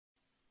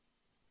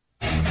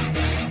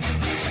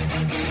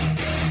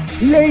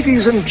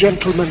Ladies and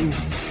gentlemen,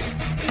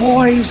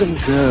 boys and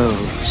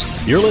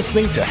girls. You're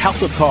listening to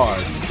House of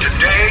Cards.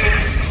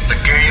 Today, the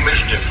game is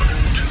different.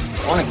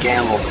 I want to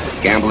gamble.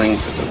 Gambling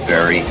is a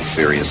very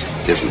serious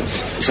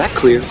business. Is that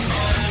clear?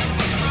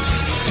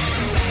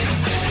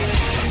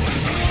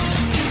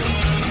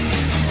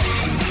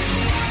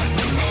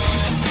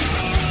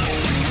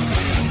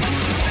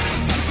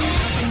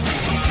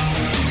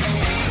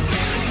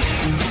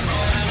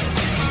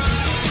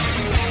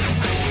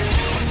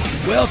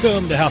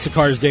 Welcome to House of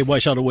Cards. Dave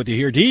Weishuttle with you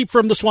here, deep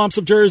from the swamps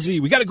of Jersey.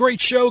 We got a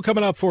great show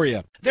coming up for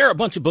you. There are a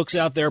bunch of books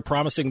out there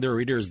promising their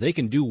readers they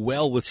can do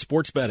well with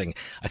sports betting.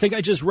 I think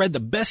I just read the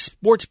best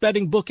sports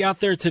betting book out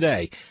there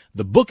today.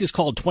 The book is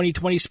called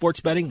 2020 Sports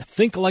Betting,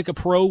 Think Like a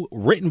Pro,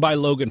 written by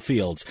Logan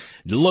Fields.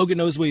 Logan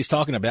knows what he's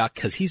talking about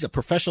because he's a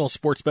professional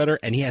sports bettor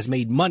and he has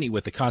made money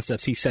with the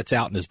concepts he sets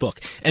out in his book.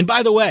 And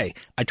by the way,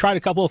 I tried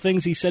a couple of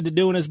things he said to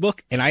do in his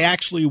book and I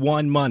actually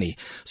won money.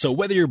 So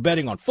whether you're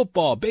betting on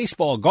football,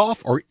 baseball,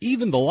 golf, or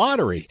even the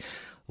lottery,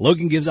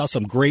 Logan gives out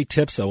some great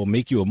tips that will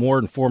make you a more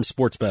informed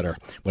sports bettor.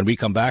 When we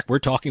come back, we're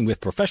talking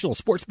with professional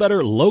sports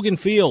bettor Logan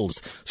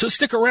Fields. So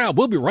stick around.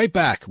 We'll be right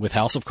back with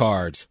House of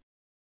Cards.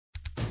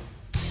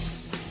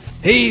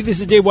 Hey, this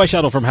is Dave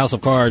Weishuttle from House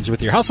of Cards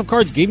with your House of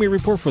Cards gaming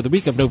report for the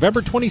week of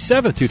November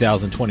 27th,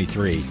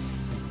 2023.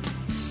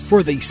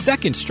 For the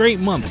second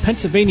straight month,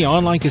 Pennsylvania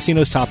online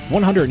casinos topped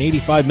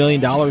 $185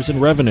 million in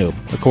revenue.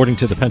 According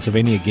to the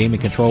Pennsylvania Gaming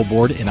Control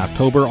Board, in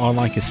October,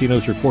 online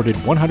casinos reported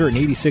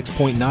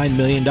 $186.9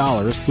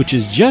 million, which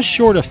is just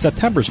short of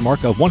September's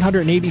mark of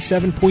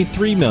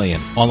 $187.3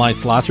 million. Online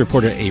slots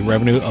reported a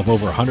revenue of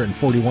over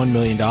 $141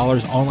 million.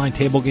 Online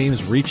table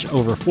games reached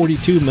over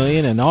 $42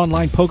 million, and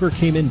online poker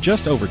came in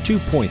just over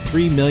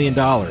 $2.3 million.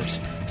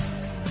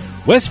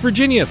 West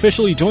Virginia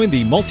officially joined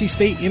the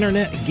Multi-State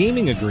Internet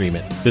Gaming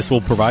Agreement. This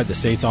will provide the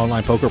state's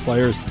online poker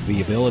players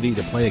the ability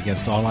to play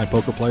against online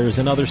poker players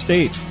in other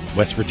states.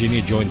 West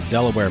Virginia joins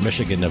Delaware,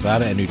 Michigan,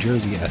 Nevada, and New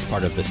Jersey as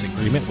part of this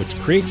agreement, which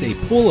creates a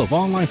pool of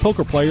online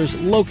poker players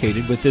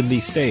located within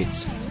these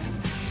states.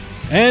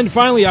 And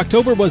finally,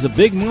 October was a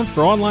big month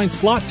for online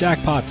slot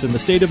jackpots in the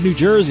state of New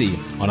Jersey.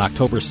 On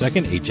October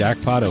 2nd, a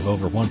jackpot of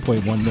over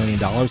 $1.1 million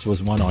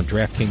was won on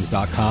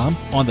DraftKings.com.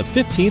 On the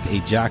 15th,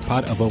 a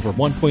jackpot of over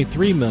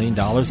 $1.3 million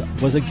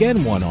was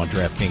again won on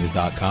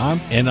DraftKings.com.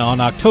 And on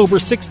October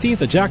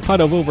 16th, a jackpot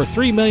of over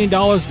 $3 million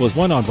was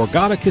won on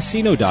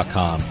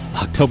BorgataCasino.com.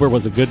 October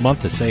was a good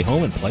month to stay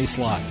home and play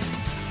slots.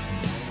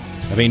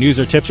 Have any news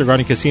or tips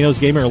regarding casinos,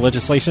 gaming, or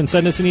legislation?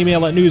 Send us an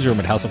email at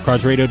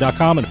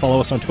newsroom@houseofcardsradio.com and follow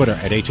us on Twitter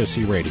at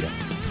HOC Radio.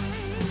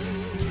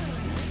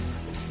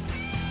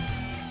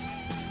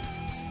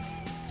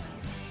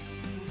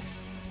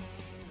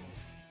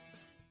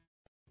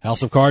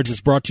 House of Cards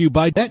is brought to you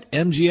by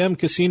BetMGM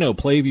Casino.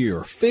 Play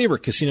your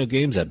favorite casino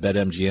games at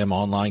BetMGM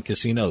Online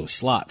Casino.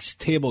 Slots,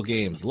 table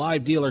games,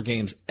 live dealer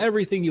games,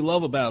 everything you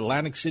love about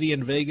Atlantic City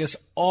and Vegas,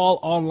 all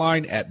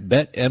online at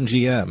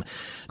BetMGM.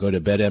 Go to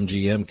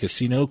BetMGM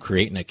Casino,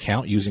 create an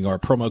account using our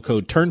promo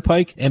code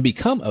Turnpike, and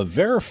become a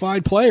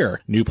verified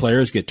player. New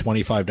players get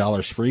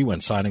 $25 free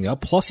when signing up,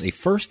 plus a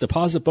first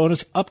deposit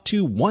bonus up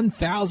to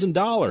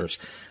 $1,000.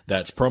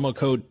 That's promo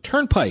code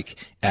Turnpike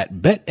at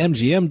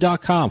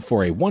BetMGM.com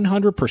for a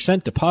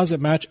 100%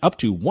 deposit match up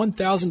to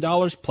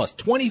 $1,000 plus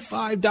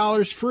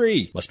 $25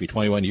 free. Must be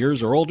 21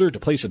 years or older to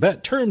place a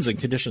bet. Terms and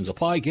conditions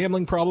apply.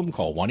 Gambling problem?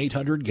 Call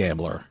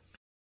 1-800-GAMBLER.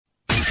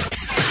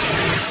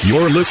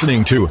 You're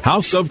listening to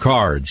House of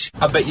Cards.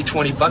 I'll bet you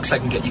 $20 I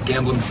can get you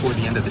gambling before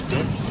the end of the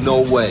day.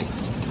 No way.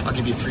 I'll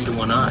give you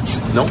 3-1 odds.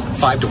 No.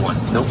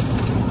 5-1. No.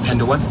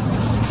 10-1.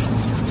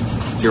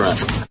 You're on.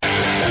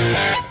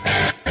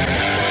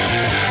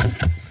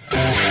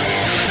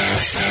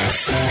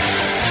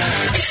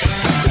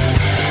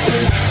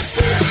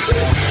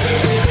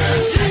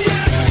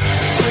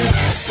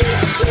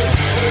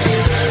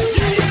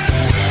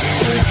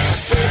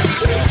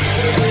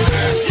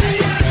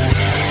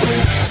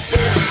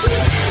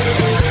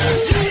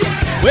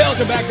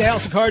 Welcome back to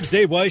House of Cards.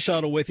 Dave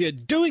Weishuttle with you.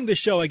 Doing this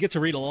show, I get to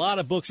read a lot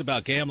of books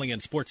about gambling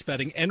and sports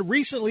betting, and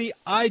recently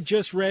I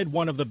just read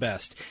one of the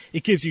best.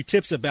 It gives you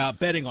tips about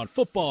betting on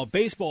football,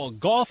 baseball,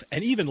 golf,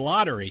 and even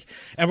lottery.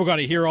 And we're going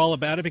to hear all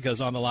about it because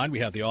on the line we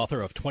have the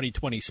author of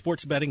 2020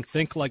 Sports Betting,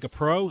 Think Like a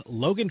Pro,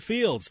 Logan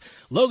Fields.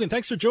 Logan,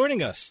 thanks for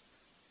joining us.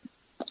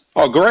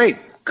 Oh, great.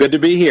 Good to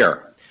be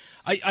here.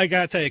 I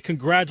got to tell you,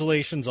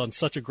 congratulations on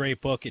such a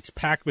great book. It's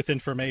packed with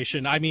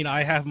information. I mean,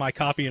 I have my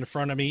copy in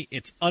front of me.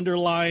 It's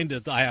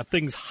underlined. I have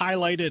things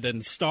highlighted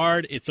and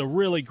starred. It's a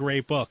really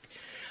great book.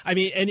 I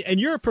mean, and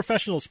you're a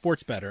professional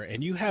sports bettor,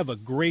 and you have a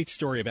great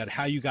story about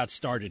how you got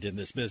started in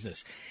this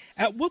business.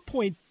 At what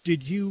point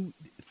did you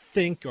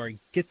think or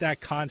get that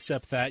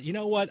concept that, you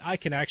know what, I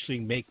can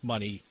actually make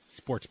money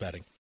sports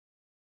betting?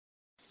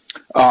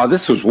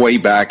 This was way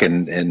back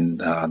in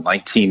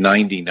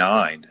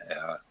 1999.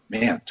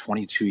 Man,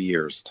 22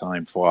 years,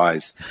 time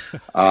flies.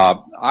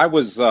 I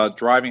was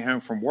driving home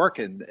from work,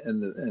 and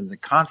the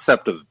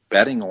concept of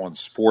betting on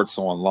sports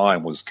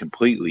online was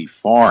completely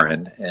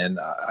foreign, and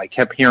I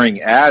kept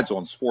hearing ads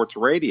on sports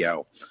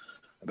radio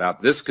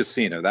about this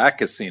casino, that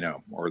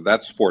casino, or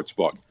that sports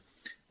book.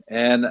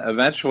 And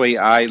eventually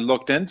I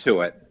looked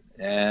into it,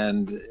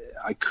 and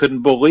I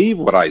couldn't believe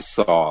what I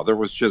saw. There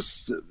was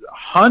just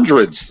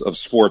hundreds of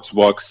sports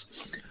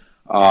books.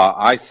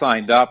 I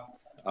signed up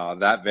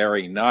that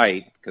very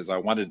night because I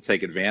wanted to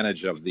take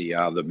advantage of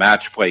the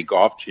Match Play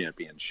Golf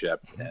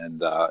Championship.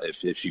 And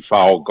if you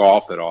follow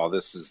golf at all,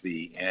 this is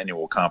the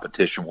annual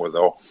competition where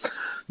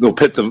they'll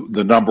pit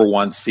the number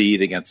one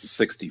seed against the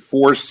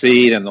 64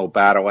 seed, and they'll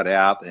battle it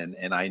out.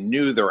 And I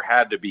knew there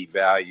had to be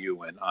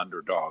value in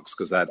underdogs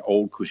because that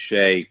old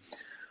cliche,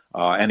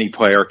 any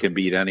player can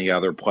beat any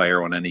other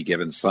player on any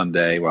given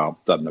Sunday. Well,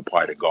 it doesn't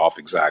apply to golf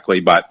exactly,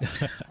 but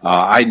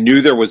I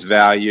knew there was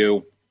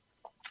value.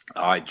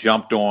 I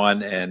jumped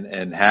on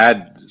and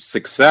had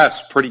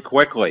success pretty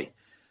quickly.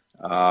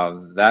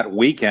 That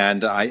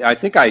weekend, I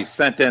think I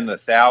sent in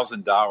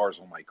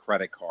 $1,000 on my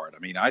credit card. I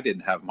mean, I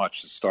didn't have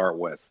much to start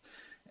with.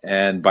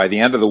 And by the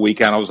end of the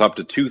weekend, I was up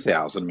to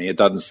 $2,000. I mean, it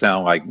doesn't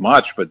sound like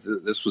much, but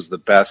this was the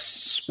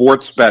best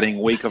sports betting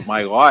week of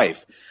my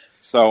life.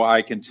 So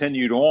I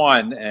continued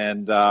on,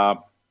 and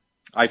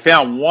I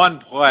found one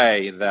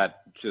play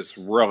that just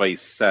really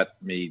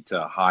set me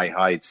to high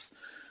heights.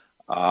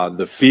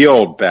 The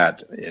field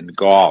bet in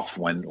golf.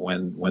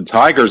 When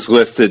Tiger's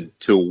listed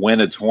to win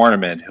a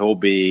tournament, he'll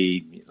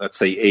be, let's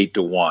say,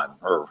 8-1,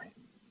 or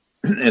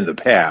in the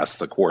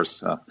past, of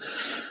course,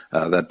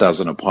 that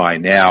doesn't apply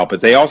now. But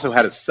they also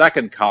had a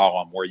second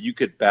column where you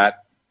could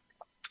bet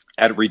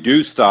at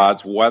reduced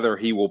odds whether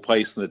he will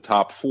place in the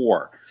top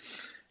four,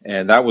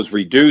 and that was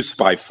reduced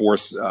by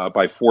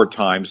four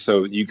times.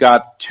 So you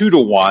got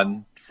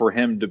 2-1 for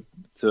him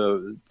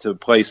to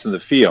place in the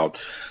field.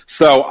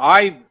 So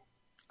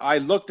I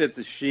looked at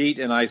the sheet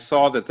and I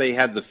saw that they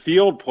had the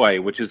field play,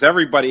 which is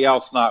everybody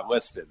else not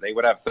listed. They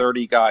would have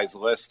 30 guys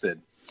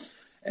listed.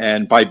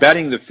 And by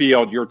betting the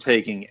field, you're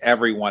taking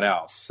everyone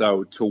else.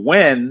 So to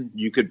win,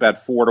 you could bet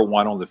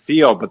 4-1 on the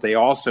field, but they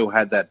also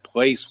had that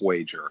place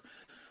wager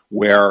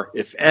where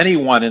if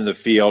anyone in the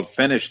field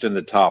finished in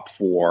the top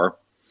four,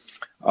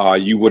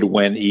 you would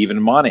win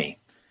even money.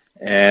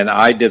 And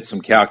I did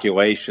some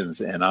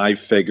calculations, and I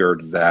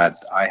figured that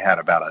I had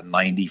about a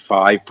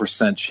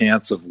 95%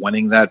 chance of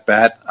winning that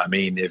bet. I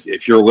mean,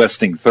 if you're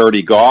listing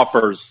 30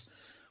 golfers,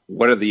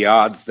 what are the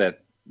odds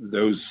that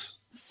those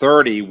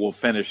 30 will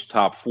finish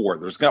top four?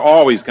 There's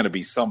always going to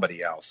be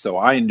somebody else. So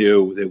I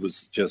knew it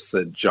was just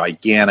a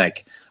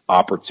gigantic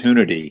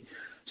opportunity.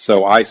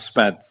 So I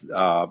spent,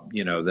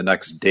 the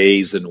next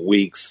days and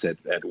weeks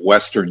at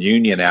Western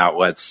Union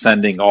outlets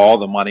sending all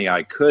the money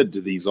I could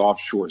to these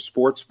offshore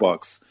sports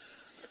books.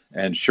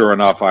 And sure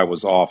enough, I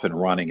was off and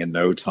running in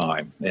no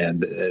time.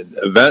 And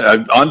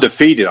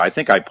undefeated, I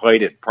think I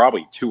played it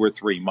probably 2 or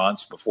 3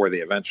 months before they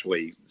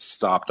eventually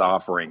stopped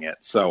offering it.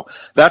 So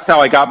that's how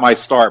I got my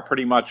start,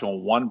 pretty much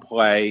on one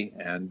play,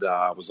 and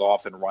I was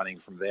off and running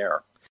from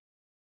there.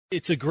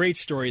 It's a great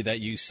story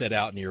that you set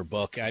out in your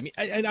book. I mean,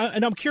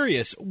 and I'm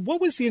curious, what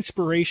was the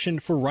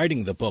inspiration for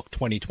writing the book,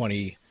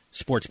 2020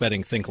 Sports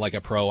Betting Think Like a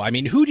Pro? I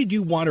mean, who did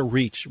you want to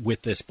reach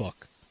with this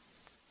book?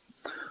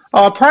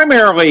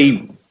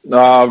 Primarily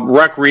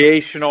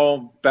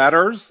recreational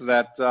bettors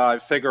that I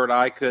figured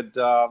I could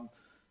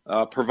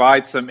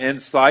provide some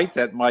insight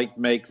that might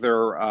make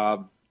their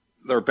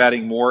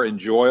betting more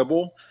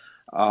enjoyable.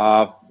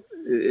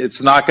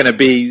 It's not going to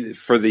be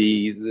for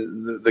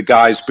the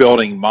guys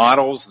building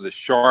models, the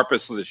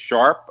sharpest of the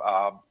sharp.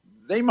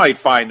 They might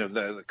find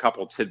a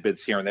couple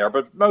tidbits here and there,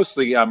 but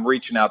mostly I'm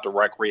reaching out to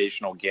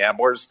recreational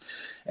gamblers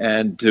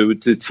and to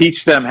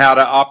teach them how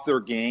to up their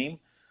game.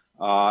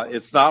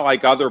 It's not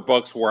like other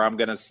books where I'm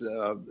going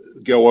to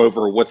go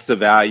over what's the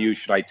value.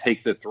 Should I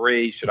take the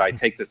 3? Should I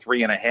take the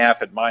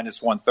 3.5 at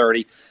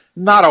 -130?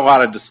 Not a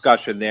lot of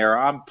discussion there.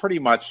 I'm pretty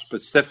much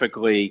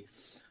specifically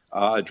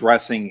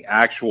addressing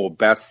actual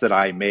bets that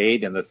I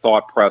made and the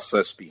thought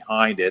process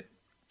behind it,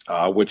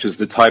 which is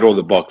the title of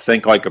the book,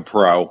 Think Like a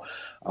Pro.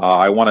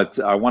 I want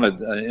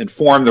to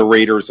inform the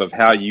readers of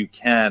how you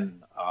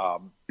can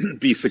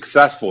be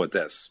successful at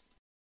this.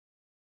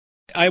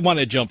 I want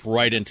to jump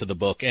right into the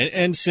book.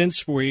 And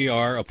since we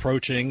are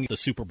approaching the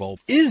Super Bowl,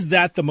 is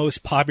that the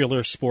most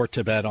popular sport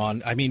to bet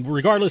on? I mean,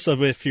 regardless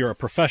of if you're a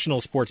professional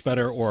sports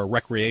bettor or a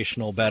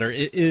recreational bettor,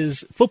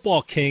 is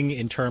football king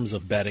in terms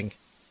of betting?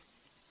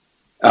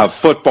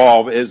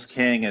 Football is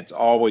king. It's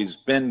always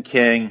been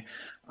king.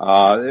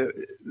 The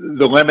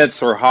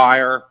limits are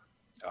higher.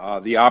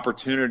 The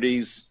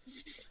opportunities,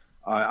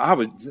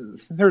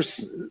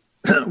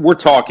 we're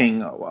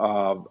talking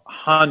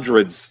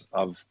hundreds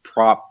of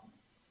prop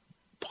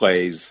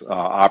plays,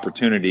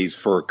 opportunities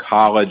for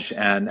college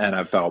and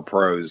NFL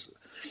pros,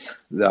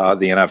 the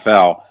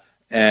NFL.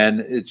 And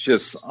it's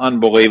just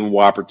unbelievable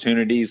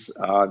opportunities.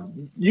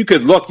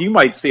 You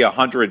might see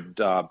 100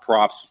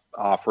 props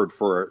offered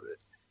for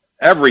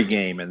every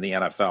game in the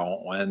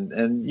NFL,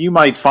 and you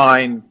might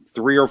find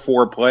 3 or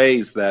 4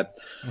 plays that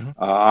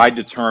I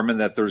determine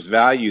that there's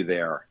value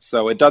there.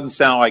 So it doesn't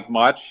sound like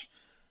much.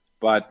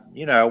 But,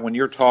 when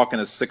you're talking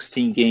a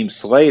 16-game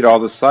slate, all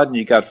of a sudden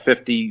you got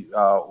 50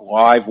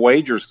 live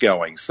wagers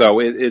going. So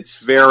it's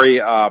very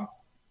high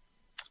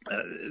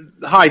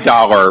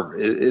dollar.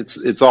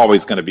 It's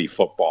always going to be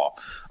football.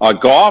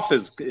 Golf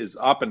is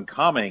up and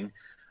coming.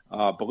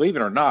 Believe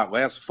it or not,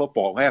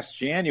 last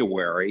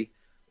January,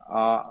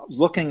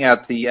 looking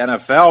at the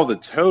NFL, the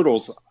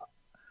totals,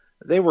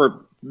 they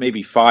were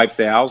maybe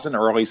 5,000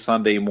 early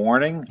Sunday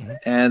morning,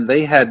 and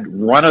they had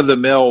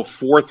run-of-the-mill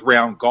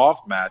fourth-round golf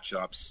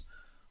matchups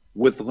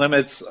with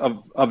limits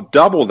of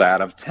double that,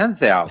 of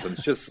 10,000.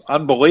 It's just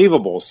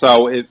unbelievable.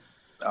 So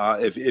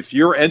if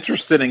you're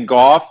interested in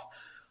golf,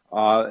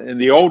 in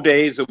the old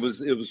days, it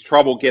was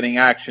trouble getting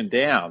action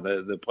down.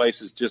 The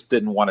places just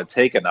didn't want to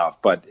take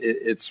enough, but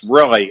it's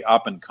really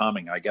up and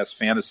coming. I guess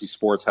fantasy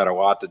sports had a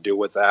lot to do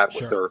with that,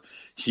 with their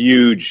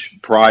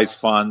huge prize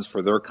funds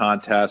for their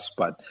contests.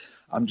 But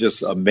I'm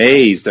just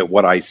amazed at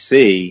what I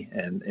see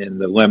in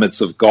the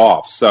limits of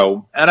golf.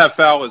 So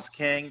NFL is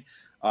king.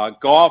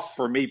 Golf,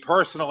 for me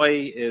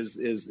personally,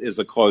 is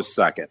a close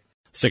second.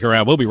 Stick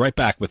around. We'll be right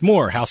back with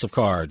more House of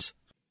Cards.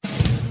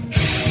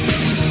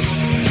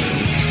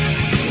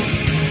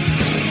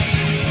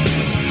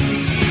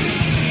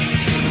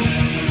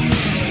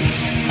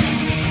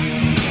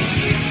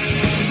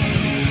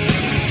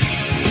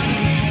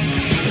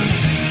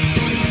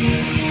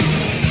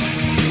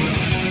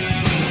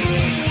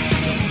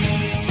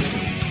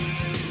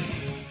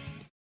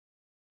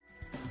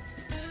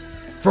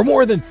 For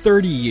more than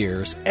 30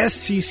 years,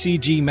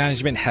 SCCG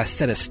Management has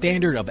set a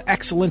standard of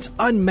excellence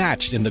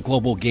unmatched in the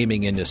global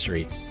gaming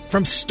industry.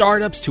 From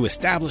startups to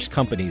established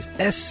companies,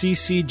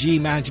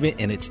 SCCG Management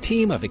and its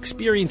team of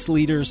experienced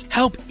leaders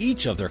help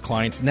each of their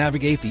clients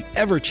navigate the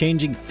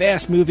ever-changing,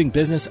 fast-moving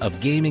business of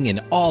gaming in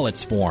all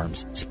its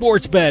forms.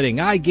 Sports betting,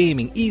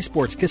 iGaming,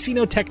 esports,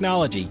 casino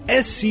technology.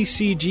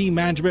 SCCG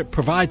Management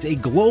provides a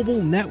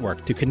global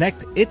network to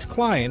connect its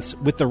clients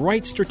with the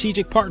right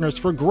strategic partners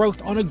for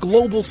growth on a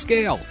global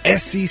scale.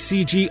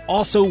 SCCG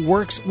also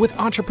works with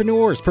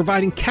entrepreneurs,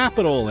 providing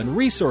capital and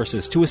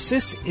resources to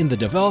assist in the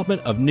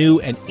development of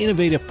new and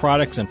innovative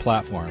products and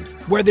platforms.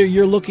 Whether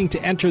you're looking to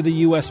enter the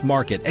U.S.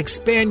 market,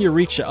 expand your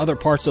reach to other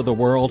parts of the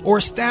world, or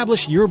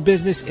establish your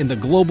business in the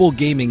global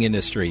gaming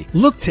industry,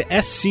 look to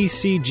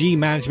SCCG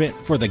Management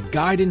for the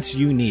guidance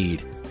you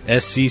need.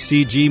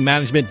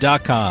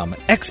 SCCGmanagement.com.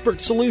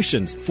 Expert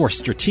solutions for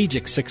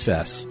strategic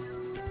success.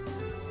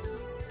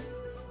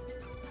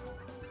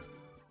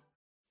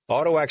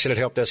 Auto Accident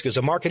Help Desk is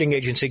a marketing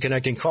agency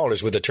connecting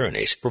callers with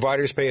attorneys.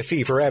 Providers pay a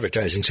fee for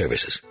advertising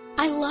services.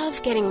 I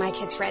love getting my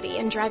kids ready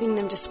and driving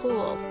them to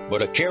school.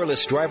 But a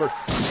careless driver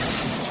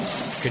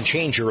can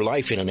change your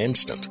life in an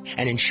instant,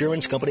 and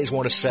insurance companies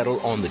want to settle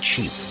on the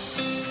cheap.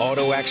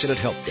 Auto Accident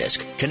Help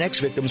Desk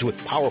connects victims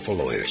with powerful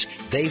lawyers.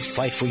 They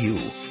fight for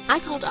you. I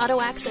called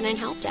Auto Accident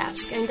Help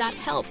Desk and got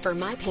help for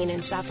my pain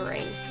and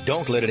suffering.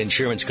 Don't let an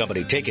insurance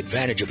company take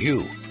advantage of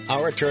you.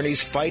 Our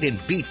attorneys fight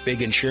and beat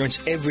big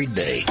insurance every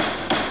day.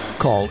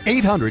 Call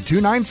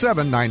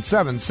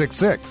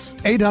 800-297-9766.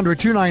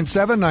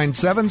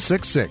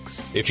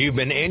 800-297-9766. If you've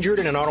been injured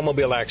in an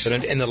automobile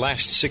accident in the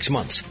last 6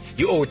 months,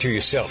 you owe it to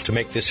yourself to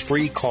make this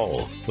free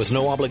call with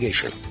no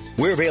obligation.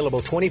 We're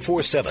available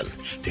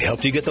 24/7 to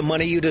help you get the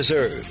money you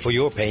deserve for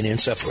your pain and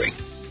suffering.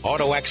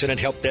 Auto Accident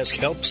Help Desk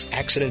helps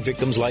accident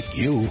victims like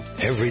you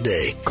every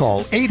day.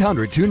 Call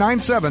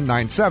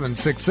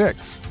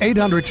 800-297-9766.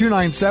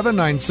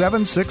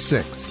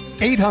 800-297-9766.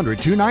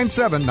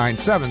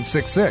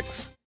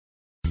 800-297-9766.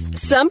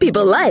 Some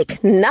people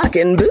like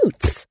knocking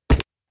boots.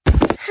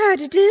 How'd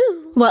you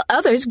do? While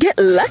others get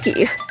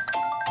lucky.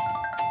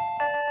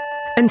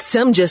 And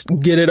some just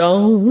get it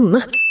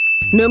on.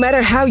 No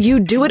matter how you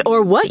do it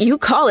or what you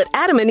call it,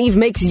 Adam and Eve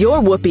makes your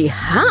whoopee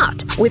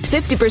hot with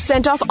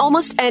 50% off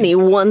almost any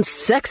one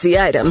sexy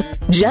item.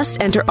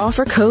 Just enter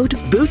offer code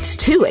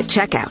BOOTS2 at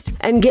checkout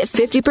and get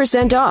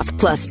 50% off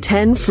plus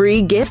 10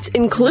 free gifts,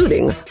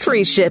 including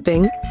free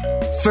shipping.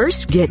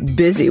 First, get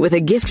busy with a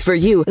gift for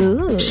you.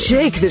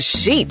 Shake the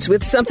sheets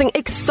with something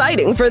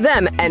exciting for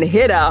them and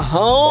hit a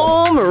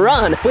home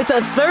run with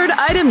a third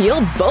item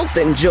you'll both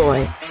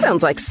enjoy.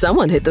 Sounds like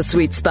someone hit the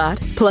sweet spot.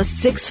 Plus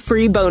 6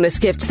 free bonus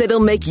gifts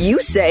that'll make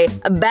you say,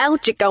 bow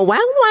chicka wow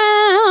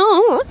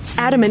wow.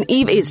 Adam and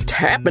Eve is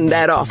tapping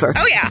that offer.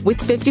 Oh yeah. With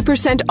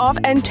 50% off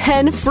and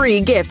 10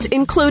 free gifts,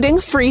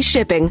 including free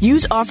shipping.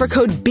 Use offer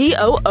code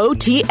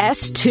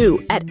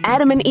BOOTS2 at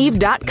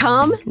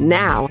adamandeve.com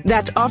now.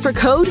 That's offer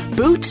code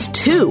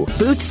BOOTS2.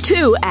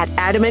 BOOTS2 at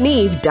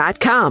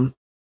adamandeve.com.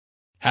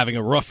 Having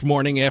a rough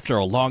morning after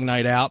a long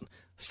night out?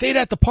 Stayed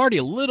at the party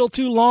a little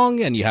too long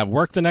and you have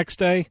work the next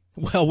day?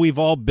 Well, we've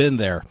all been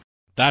there.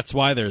 That's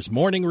why there's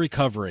Morning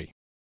Recovery.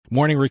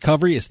 Morning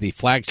Recovery is the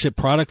flagship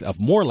product of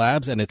More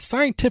Labs, and it's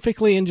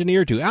scientifically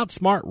engineered to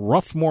outsmart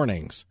rough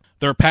mornings.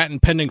 Their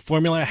patent-pending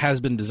formula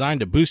has been designed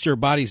to boost your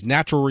body's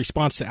natural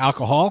response to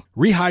alcohol,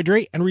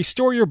 rehydrate, and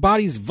restore your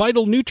body's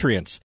vital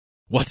nutrients.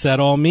 What's that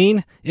all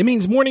mean? It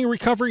means Morning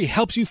Recovery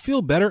helps you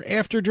feel better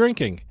after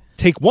drinking.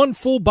 Take one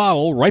full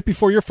bottle right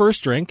before your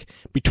first drink,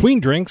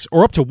 between drinks,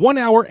 or up to 1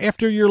 hour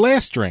after your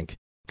last drink.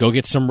 Go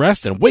get some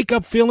rest and wake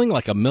up feeling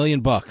like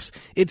 $1,000,000.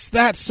 It's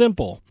that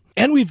simple.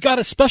 And we've got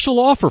a special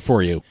offer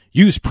for you.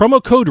 Use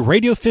promo code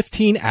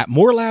Radio15 at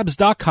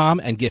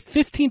morelabs.com and get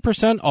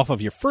 15% off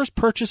of your first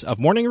purchase of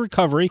Morning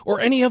Recovery or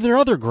any of their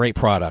other great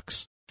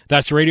products.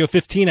 That's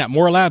Radio15 at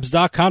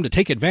morelabs.com to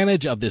take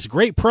advantage of this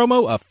great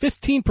promo of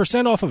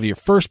 15% off of your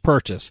first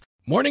purchase.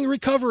 Morning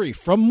Recovery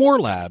from More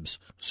Labs,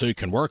 so you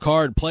can work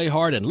hard, play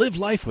hard, and live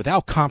life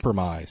without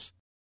compromise.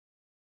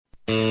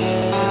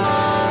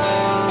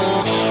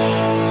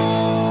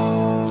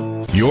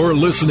 You're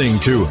listening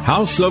to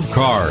House of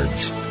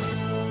Cards.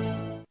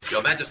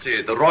 Your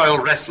Majesty, the royal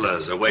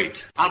wrestlers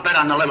await. I'll bet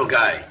on the little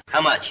guy.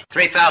 How much?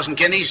 3,000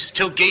 guineas,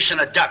 2 geese, and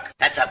a duck.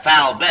 That's a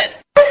foul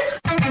bet.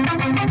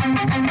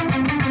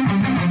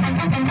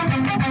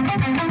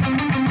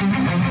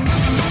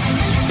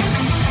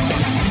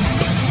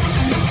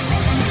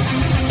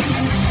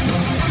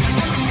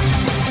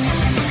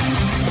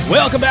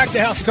 Welcome back to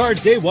House of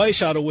Cards. Dave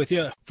Weishottle with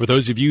you. For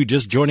those of you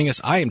just joining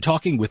us, I am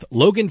talking with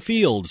Logan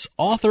Fields,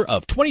 author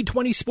of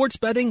 2020 Sports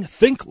Betting,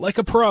 Think Like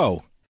a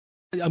Pro.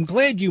 I'm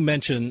glad you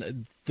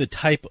mentioned the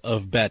type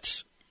of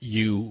bets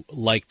you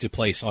like to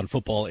place on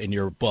football in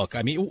your book.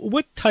 I mean,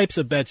 what types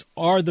of bets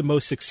are the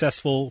most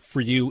successful for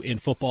you in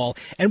football,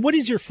 and what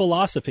is your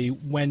philosophy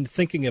when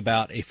thinking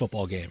about a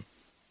football game?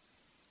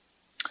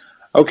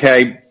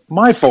 Okay,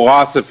 my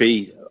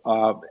philosophy,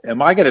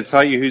 am I going to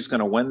tell you who's going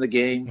to win the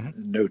game?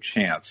 Mm-hmm. No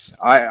chance.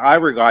 I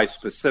rely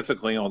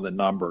specifically on the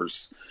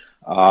numbers.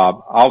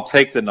 I'll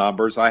take the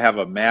numbers. I have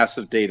a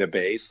massive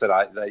database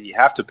that you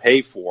have to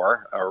pay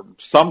for, or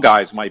some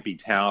guys might be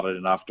talented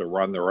enough to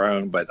run their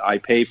own, but I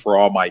pay for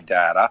all my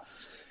data.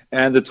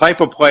 And the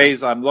type of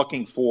plays I'm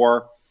looking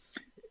for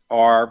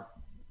are,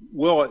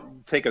 will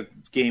take a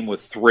game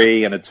with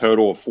 3 and a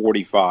total of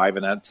 45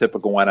 in that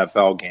typical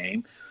NFL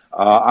game.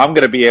 I'm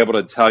going to be able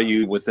to tell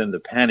you within the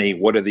penny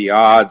what are the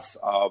odds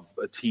of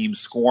a team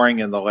scoring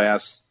in the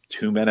last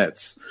 2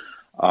 minutes.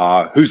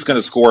 Who's going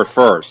to score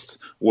first?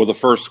 Will the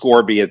first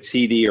score be a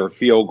TD or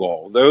field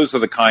goal? Those are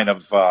the kind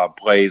of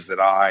plays that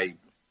I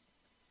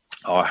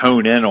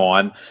hone in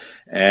on.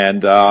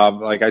 And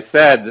like I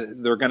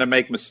said, they're going to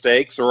make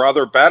mistakes, or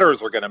other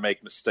bettors are going to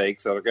make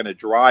mistakes that are going to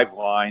drive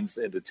lines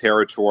into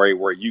territory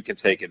where you can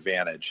take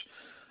advantage.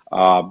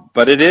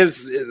 But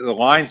the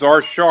lines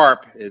are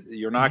sharp.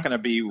 You're not going to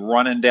be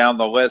running down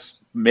the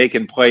list,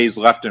 making plays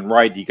left and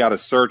right. You got to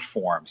search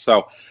for them.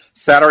 So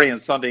Saturday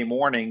and Sunday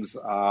mornings,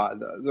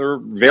 they're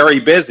very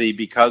busy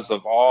because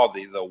of all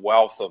the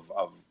wealth of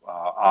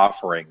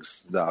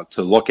offerings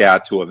to look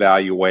at, to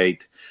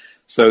evaluate.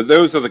 So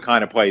those are the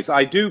kind of plays.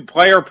 I do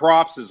player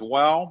props as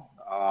well.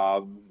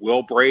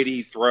 Will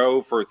Brady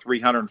throw for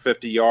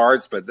 350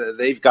 yards? But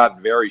they've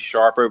gotten very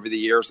sharp over the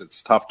years.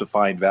 It's tough to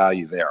find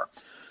value there.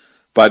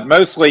 But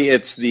mostly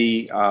it's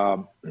the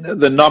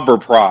number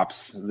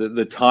props,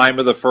 the time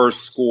of the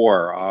first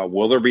score.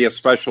 Will there be a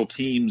special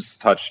teams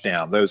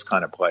touchdown? Those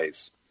kind of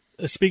plays.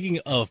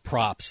 Speaking of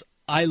props,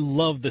 I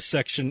love the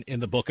section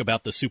in the book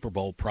about the Super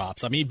Bowl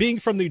props. I mean, being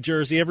from New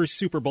Jersey, every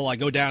Super Bowl I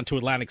go down to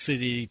Atlantic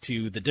City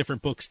to the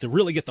different books to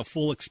really get the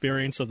full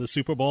experience of the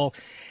Super Bowl.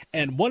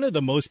 And one of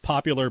the most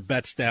popular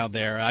bets down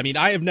there, I mean,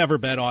 I have never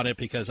bet on it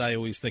because I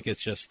always think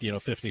it's just,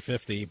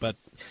 50-50, but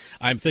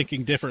I'm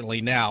thinking differently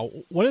now.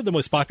 One of the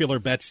most popular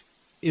bets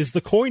is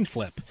the coin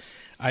flip.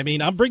 I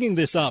mean, I'm bringing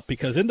this up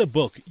because in the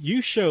book,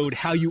 you showed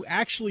how you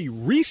actually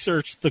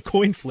researched the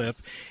coin flip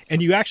and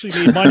you actually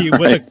made money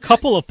with a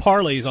couple of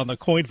parlays on the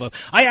coin flip.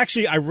 I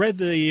read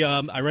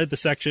the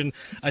section.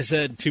 I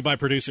said to my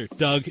producer,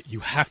 Doug, you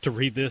have to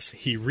read this.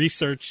 He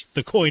researched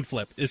the coin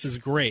flip. This is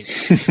great.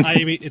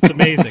 I mean, it's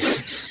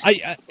amazing.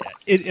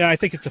 I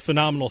think it's a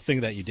phenomenal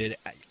thing that you did.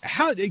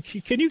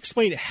 Can you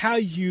explain how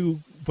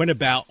you went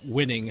about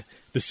winning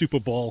the Super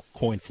Bowl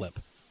coin flip?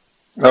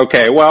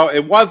 Okay, well,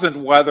 it wasn't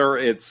whether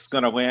it's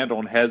going to land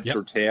on heads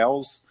or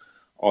tails,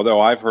 although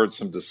I've heard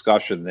some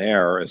discussion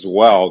there as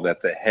well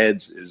that the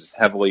heads is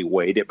heavily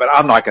weighted, but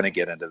I'm not going to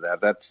get into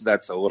that.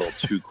 That's a little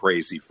too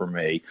crazy for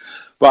me.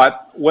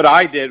 But what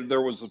I did,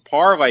 there was a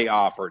parlay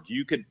offered.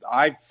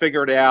 I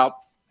figured out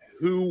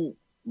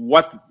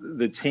what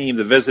the team,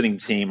 the visiting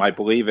team, I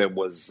believe it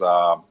was,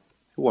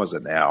 who was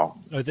it now?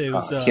 It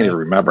was, I can't even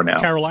remember now.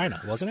 Carolina,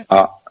 wasn't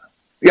it?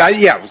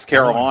 Yeah, it was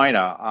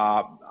Carolina.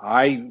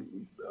 I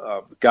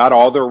got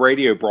all their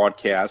radio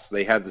broadcasts.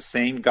 They had the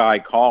same guy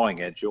calling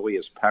it,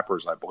 Julius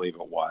Peppers, I believe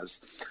it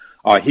was.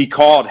 He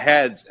called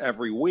heads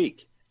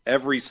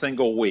every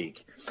single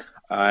week.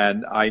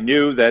 And I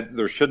knew that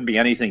there shouldn't be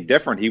anything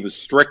different. He was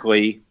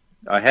strictly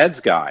a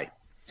heads guy.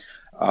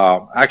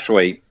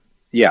 Actually,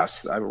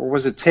 yes. Or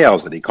was it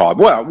tails that he called?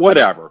 Well,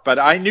 whatever. But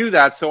I knew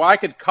that, so I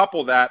could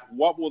couple that.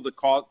 What will the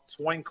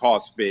swing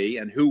cost be,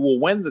 and who will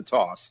win the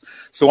toss?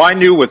 So I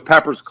knew with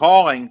Peppers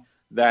calling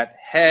that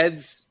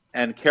heads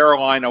and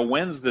Carolina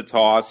wins the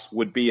toss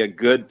would be a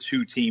good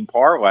 2-team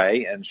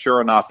parlay, and sure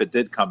enough, it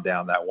did come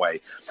down that way.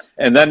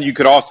 And then you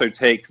could also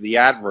take the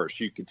adverse.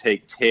 You could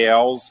take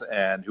tails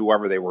and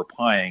whoever they were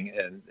playing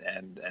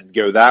and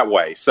go that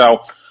way.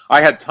 So I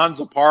had tons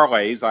of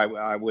parlays.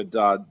 I would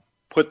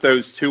put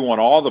those two on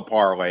all the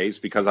parlays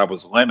because I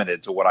was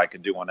limited to what I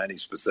could do on any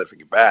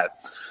specific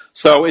bet.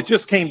 So it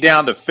just came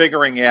down to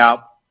figuring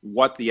out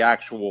what the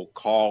actual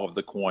call of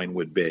the coin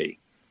would be.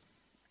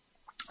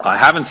 I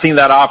haven't seen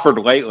that offered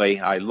lately.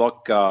 I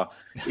look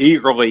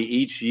eagerly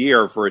each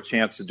year for a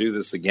chance to do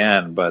this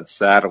again, but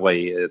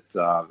sadly,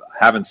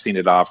 haven't seen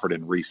it offered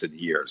in recent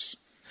years.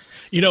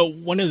 You know,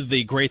 one of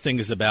the great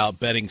things about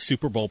betting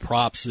Super Bowl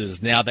props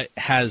is now that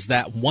has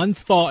that one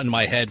thought in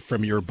my head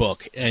from your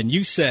book. And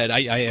you said,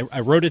 I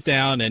wrote it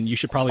down, and you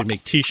should probably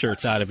make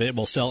T-shirts out of it.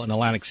 We'll sell it in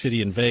Atlantic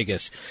City and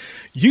Vegas.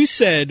 You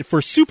said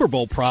for Super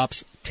Bowl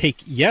props, take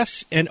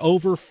yes and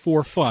over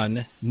for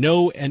fun,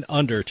 no and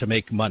under to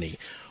make money.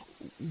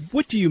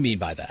 What do you mean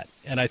by that?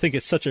 And I think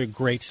it's such a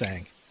great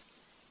saying.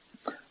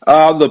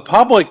 The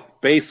public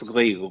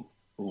basically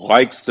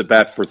likes to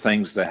bet for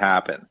things to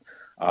happen.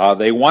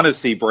 They want to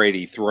see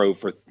Brady throw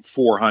for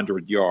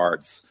 400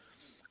 yards.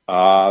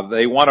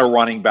 They want a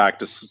running back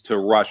to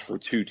rush for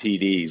 2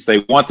 TDs. They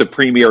want the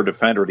premier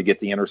defender to get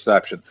the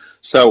interception.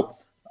 So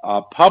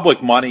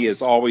public money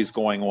is always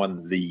going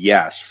on the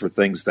yes for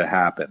things to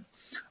happen.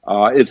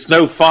 It's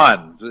no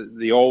fun.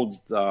 The old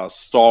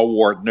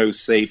stalwart no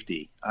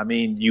safety. I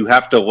mean, you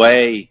have to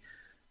lay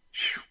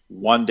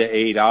 1 to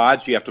 8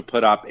 odds. You have to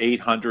put up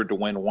 800 to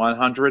win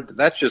 100.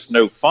 That's just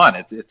no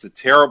fun. It's a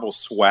terrible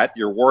sweat.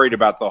 You're worried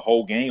about the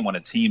whole game when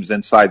a team's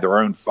inside their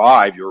own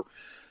 5.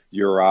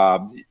 You're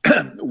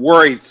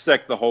worried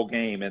sick the whole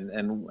game.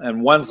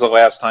 And when's the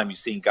last time you've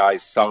seen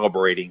guys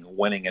celebrating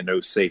winning a no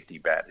safety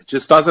bet? It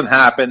just doesn't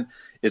happen.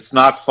 It's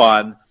not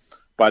fun.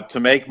 But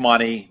to make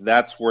money,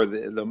 that's where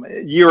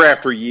the year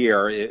after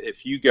year,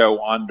 if you go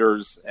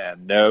unders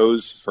and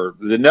nos, for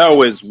the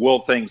no is will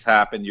things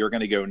happen? You're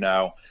going to go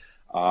no.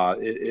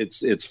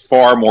 It's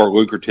far more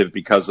lucrative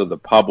because of the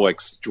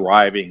public's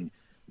driving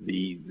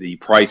the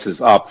prices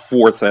up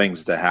for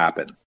things to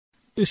happen.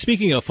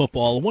 Speaking of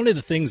football, one of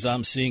the things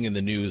I'm seeing in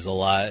the news a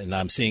lot, and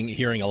I'm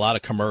hearing a lot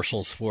of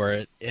commercials for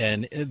it,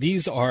 and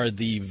these are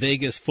the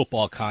Vegas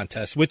football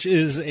contests, which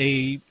is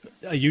a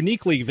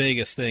uniquely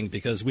Vegas thing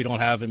because we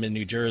don't have them in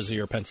New Jersey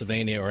or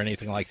Pennsylvania or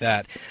anything like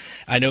that.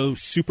 I know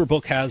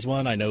Superbook has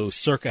one. I know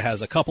Circa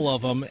has a couple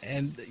of them.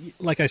 And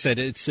like I said,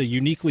 it's a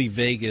uniquely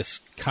Vegas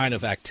kind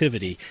of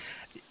activity.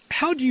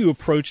 How do you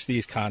approach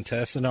these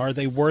contests, and are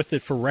they worth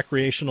it for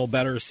recreational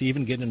bettors to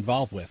even get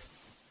involved with?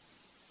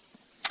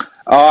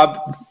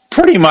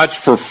 Pretty much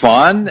for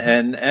fun,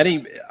 and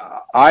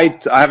I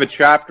have a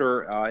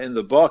chapter in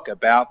the book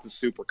about the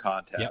Super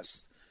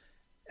Contest,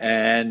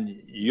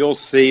 and you'll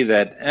see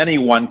that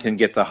anyone can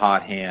get the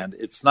hot hand.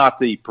 It's not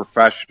the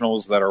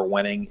professionals that are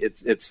winning;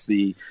 it's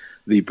the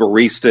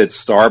barista at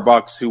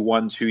Starbucks who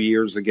won 2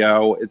 years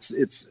ago.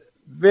 It's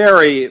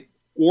very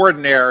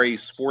ordinary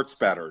sports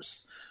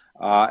bettors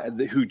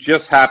who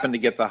just happen to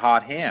get the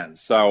hot hand.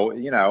 So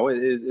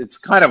it's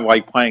kind of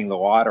like playing the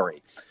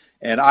lottery.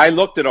 And I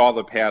looked at all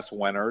the past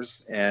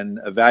winners and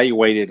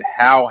evaluated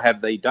how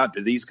have they done.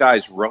 Do these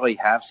guys really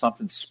have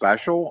something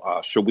special?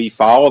 Should we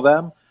follow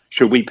them?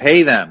 Should we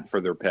pay them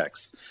for their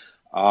picks?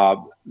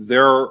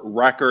 Their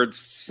records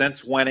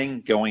since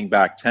winning, going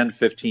back 10,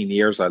 15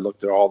 years, I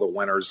looked at all the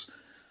winners,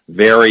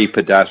 very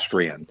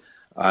pedestrian.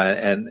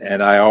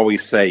 And I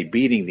always say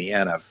beating the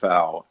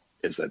NFL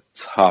is a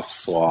tough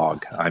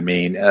slog. I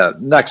mean,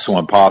 next to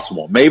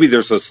impossible. Maybe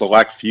there's a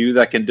select few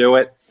that can do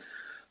it.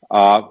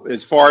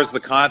 As far as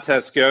the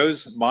contest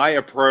goes, my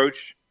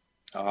approach,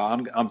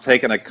 I'm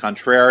taking a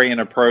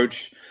contrarian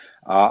approach.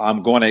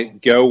 I'm going to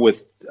go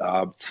with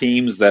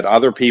teams that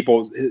other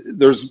people.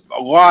 There's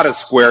a lot of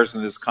squares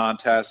in this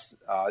contest.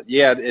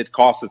 It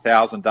costs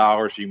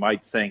 $1,000. You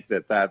might think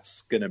that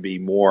that's going to be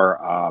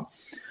more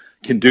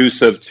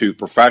conducive to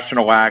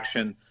professional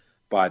action,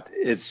 but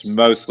it's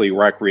mostly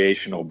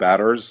recreational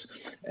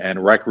bettors.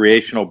 And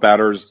recreational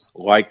bettors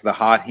like the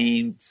hot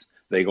hands.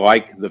 They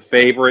like the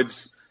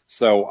favorites.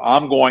 So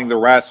I'm going the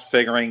rest,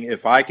 figuring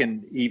if I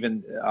can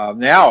even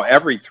now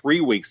every 3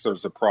 weeks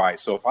there's a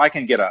prize. So if I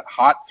can get a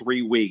hot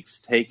 3 weeks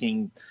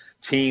taking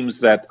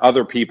teams that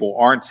other people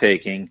aren't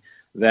taking,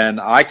 then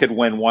I could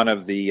win one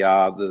of the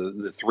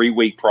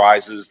 3-week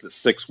prizes, the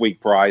 6-week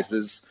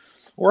prizes,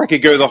 or I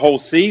could go the whole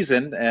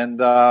season and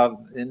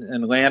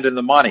land in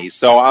the money.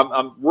 So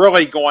I'm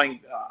really going.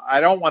 I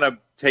don't want to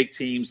take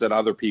teams that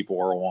other people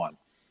are on.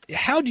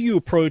 How do you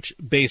approach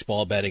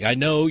baseball betting? I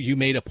know you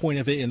made a point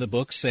of it in the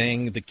book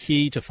saying the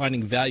key to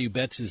finding value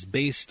bets is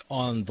based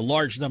on the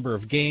large number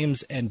of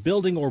games and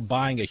building or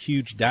buying a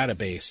huge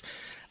database.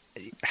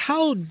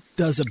 How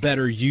does a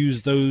bettor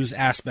use those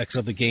aspects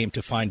of the game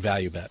to find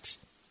value bets?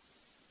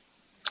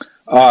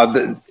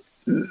 The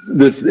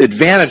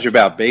advantage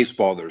about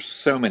baseball, there's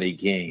so many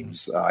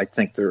games. I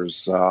think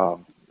there's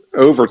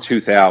over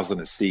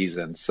 2,000 a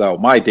season. So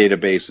my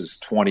database is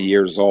 20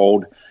 years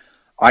old.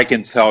 I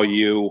can tell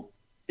you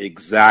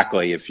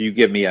exactly, if you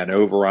give me an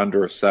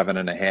over-under of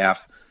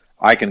 7.5,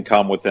 I can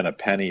come within a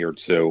penny or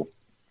two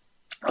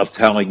of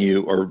telling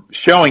you or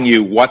showing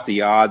you what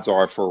the odds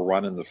are for a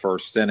run in the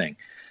first inning.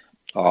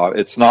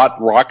 It's not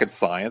rocket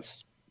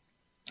science.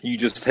 You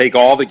just take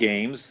all the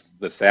games,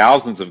 the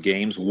thousands of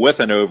games with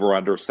an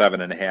over-under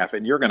 7.5,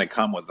 and you're going to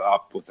come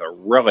up with a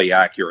really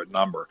accurate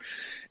number.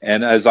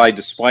 And as I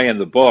display in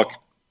the book,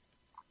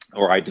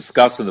 or I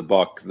discuss in the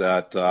book,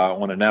 that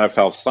on an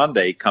NFL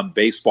Sunday, come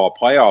baseball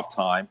playoff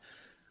time,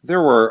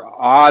 there were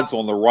odds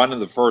on the run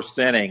in the first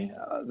inning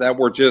that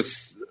were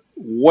just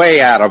way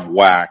out of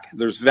whack.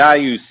 There's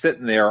value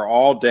sitting there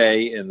all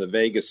day in the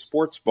Vegas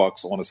sports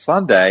books on a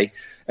Sunday.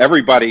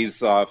 Everybody's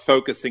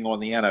focusing on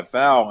the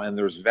NFL, and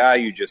there's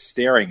value just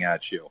staring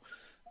at you.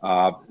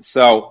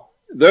 So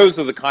those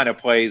are the kind of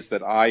plays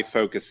that I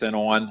focus in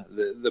on,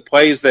 the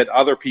plays that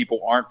other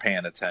people aren't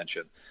paying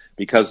attention.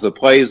 Because the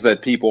plays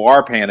that people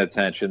are paying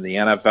attention, the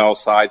NFL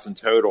sides and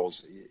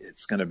totals,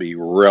 it's going to be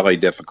really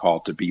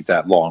difficult to beat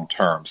that long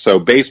term. So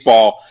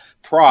baseball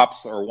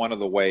props are one of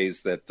the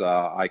ways that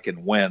I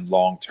can win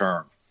long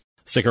term.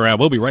 Stick around.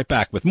 We'll be right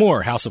back with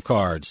more House of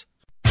Cards.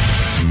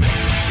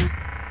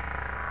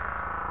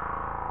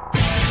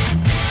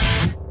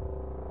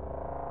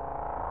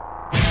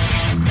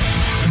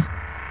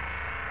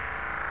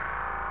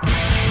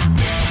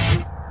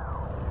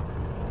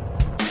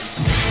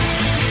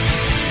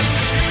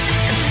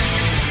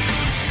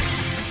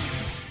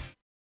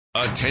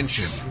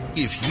 Attention.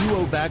 If you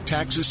owe back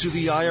taxes to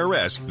the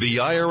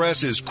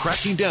IRS is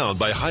cracking down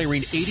by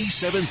hiring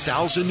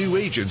 87,000 new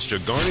agents to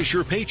garnish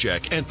your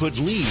paycheck and put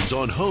liens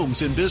on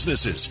homes and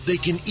businesses. They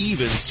can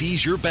even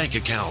seize your bank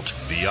account.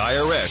 The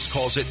IRS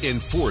calls it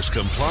enforced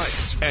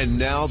compliance, and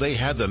now they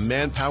have the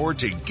manpower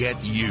to get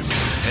you.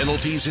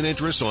 Penalties and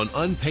interest on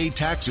unpaid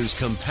taxes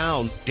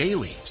compound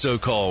daily. So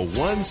call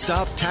One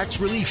Stop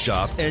Tax Relief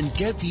Shop and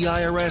get the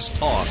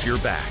IRS off your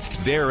back.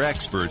 They're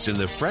experts in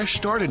the Fresh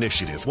Start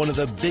Initiative, one of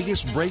the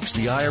biggest breaks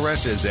the IRS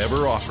has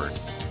ever offered.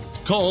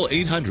 Call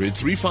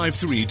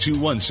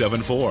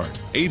 800-353-2174.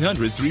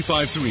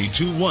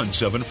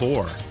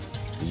 800-353-2174.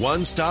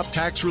 One Stop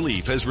Tax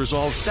Relief has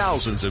resolved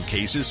thousands of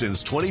cases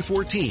since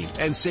 2014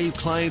 and saved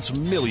clients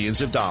millions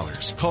of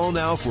dollars. Call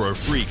now for a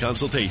free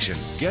consultation.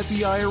 Get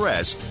the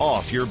IRS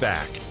off your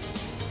back.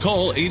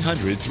 Call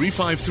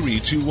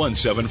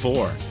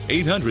 800-353-2174.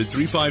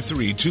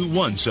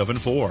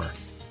 800-353-2174.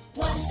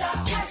 One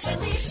Stop Tax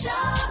Relief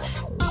Shop.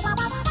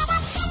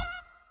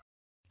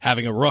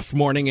 Having a rough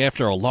morning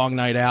after a long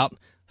night out?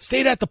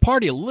 Stayed at the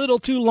party a little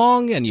too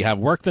long and you have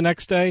work the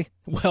next day?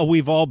 Well,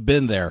 we've all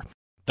been there.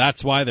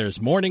 That's why there's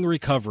Morning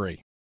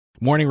Recovery.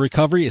 Morning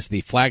Recovery is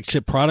the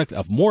flagship product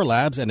of More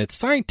Labs, and it's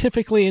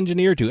scientifically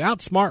engineered to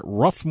outsmart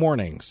rough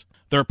mornings.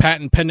 Their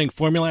patent-pending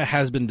formula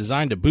has been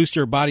designed to boost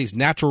your body's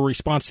natural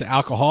response to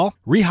alcohol,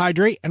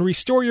 rehydrate, and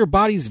restore your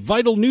body's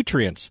vital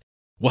nutrients.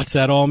 What's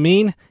that all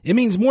mean? It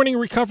means Morning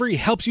Recovery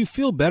helps you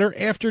feel better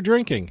after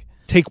drinking.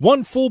 Take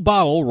one full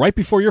bottle right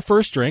before your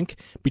first drink,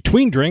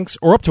 between drinks,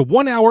 or up to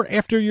 1 hour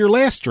after your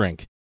last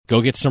drink.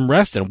 Go get some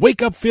rest and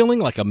wake up feeling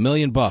like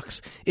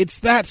 $1,000,000. It's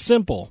that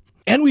simple.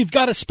 And we've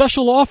got a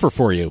special offer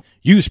for you.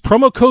 Use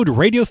promo code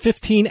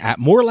radio15 at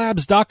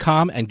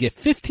morelabs.com and get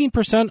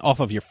 15% off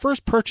of your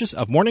first purchase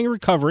of Morning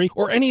Recovery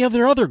or any of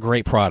their other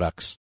great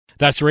products.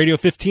 That's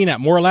radio15 at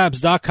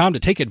morelabs.com to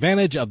take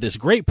advantage of this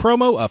great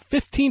promo of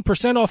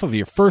 15% off of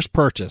your first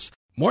purchase.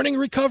 Morning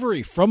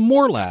Recovery from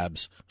More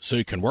Labs, so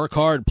you can work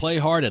hard, play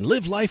hard, and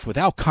live life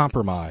without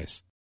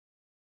compromise.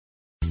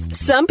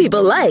 Some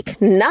people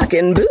like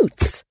knocking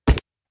boots.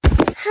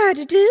 How'd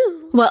you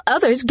do? While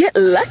others get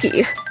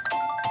lucky.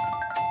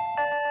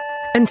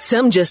 And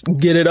some just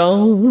get it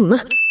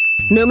on.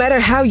 No matter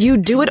how you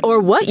do it or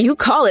what you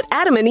call it,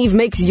 Adam and Eve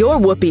makes your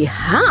whoopee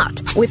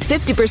hot with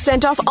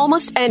 50% off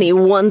almost any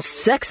one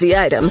sexy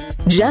item.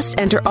 Just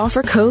enter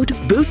offer code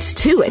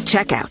BOOTS2 at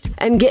checkout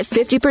and get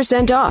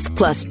 50% off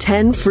plus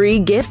 10 free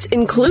gifts,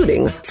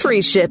 including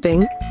free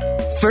shipping.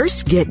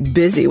 First, get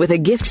busy with a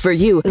gift for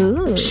you.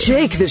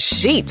 Shake the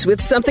sheets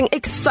with something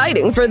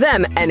exciting for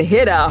them and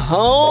hit a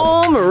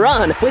home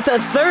run with a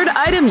third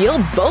item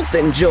you'll both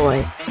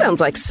enjoy.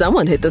 Sounds like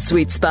someone hit the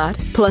sweet spot.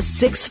 Plus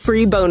 6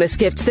 free bonus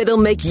gifts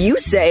that'll make you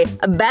say,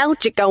 "Bow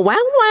chicka wow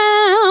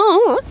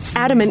wow."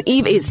 Adam and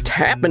Eve is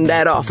tapping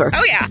that offer.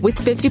 Oh yeah. With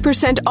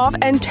 50% off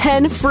and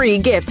 10 free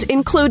gifts,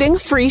 including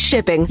free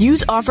shipping.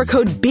 Use offer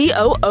code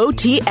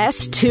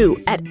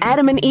BOOTS2 at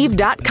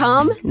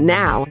adamandeve.com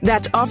now.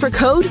 That's offer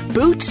code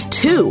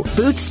BOOTS2.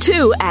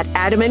 BOOTS2 at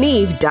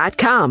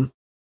adamandeve.com.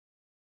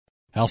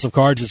 House of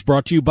Cards is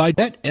brought to you by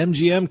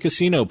BetMGM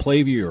Casino.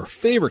 Play your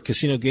favorite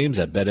casino games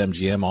at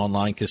BetMGM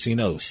Online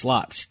Casino.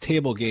 Slots,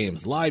 table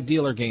games, live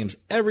dealer games,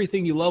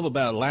 everything you love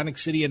about Atlantic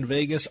City and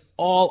Vegas,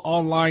 all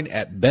online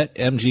at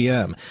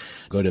BetMGM.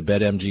 Go to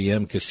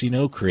BetMGM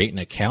Casino, create an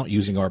account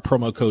using our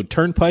promo code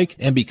Turnpike,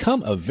 and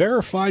become a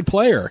verified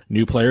player.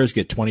 New players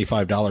get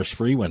 $25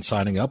 free when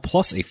signing up,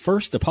 plus a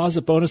first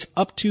deposit bonus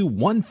up to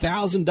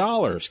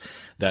 $1,000.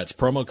 That's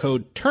promo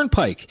code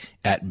Turnpike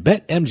at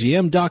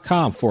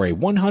BetMGM.com for a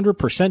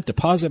 100%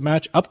 deposit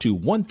match up to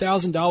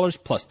 $1,000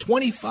 plus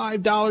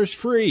 $25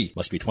 free.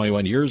 Must be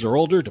 21 years or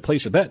older to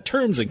place a bet.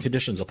 Terms and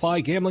conditions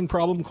apply. Gambling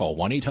problem? Call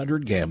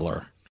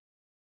 1-800-GAMBLER.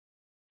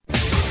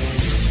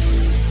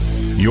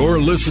 You're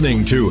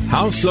listening to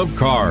House of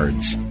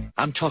Cards.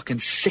 I'm talking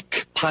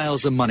sick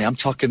piles of money. I'm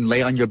talking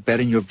lay on your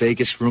bed in your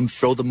Vegas room,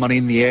 throw the money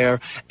in the air,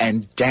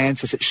 and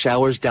dance as it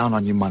showers down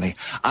on you money.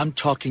 I'm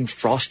talking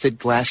frosted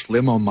glass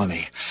limo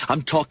money.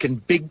 I'm talking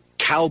big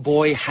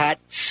cowboy hat,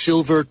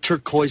 silver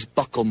turquoise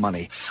buckle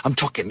money. I'm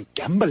talking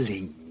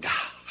gambling.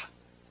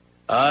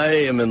 I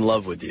am in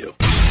love with you.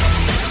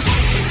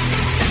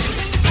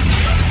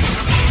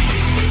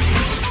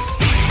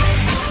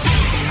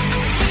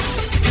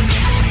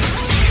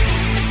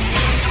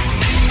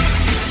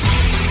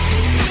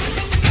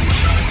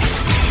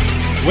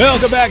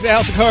 Welcome back to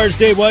House of Cards.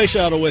 Dave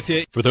Weishottle with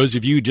you. For those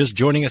of you just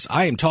joining us,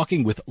 I am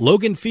talking with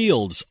Logan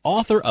Fields,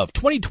 author of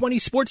 2020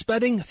 Sports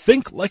Betting,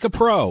 Think Like a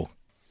Pro.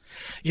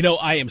 You know,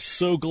 I am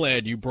so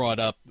glad you brought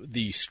up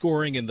the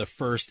scoring in the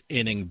first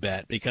inning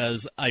bet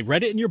because I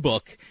read it in your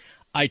book.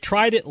 I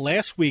tried it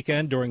last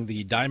weekend during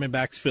the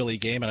Diamondbacks-Philly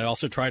game, and I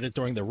also tried it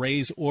during the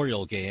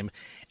Rays-Oriole game,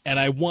 and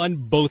I won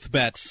both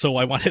bets, so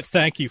I want to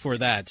thank you for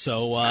that.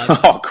 So,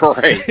 oh,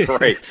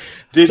 great.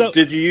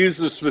 Did you use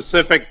the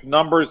specific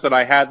numbers that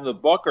I had in the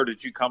book, or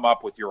did you come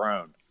up with your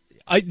own?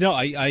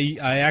 I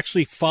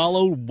actually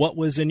followed what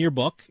was in your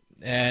book.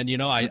 And, you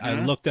know,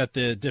 I looked at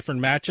the different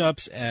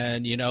matchups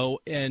and, you know,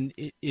 and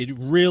it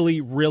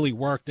really, really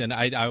worked. And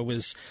I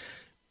was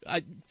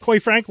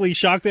quite frankly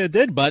shocked that it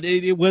did, but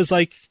it was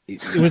like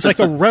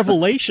a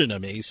revelation to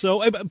me.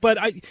 So, but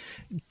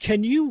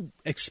can you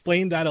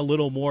explain that a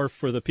little more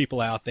for the people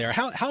out there?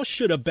 How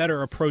should a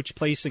bettor approach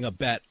placing a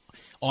bet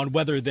on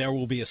whether there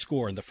will be a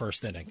score in the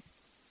first inning?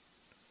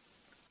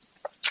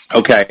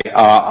 Okay.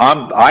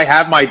 I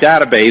have my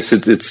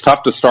database. It's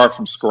tough to start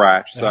from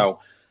scratch. So,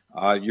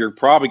 you're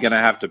probably going to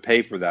have to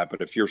pay for that. But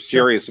if you're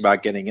serious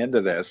about getting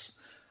into this,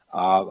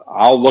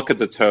 I'll look at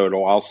the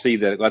total. I'll see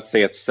that, let's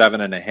say it's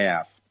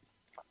 7.5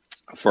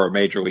 for a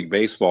Major League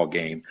Baseball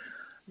game.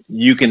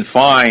 You can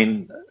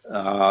find,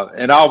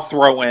 and I'll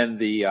throw in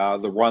the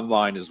run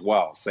line as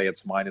well. Say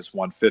it's minus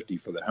 150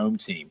 for the home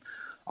team.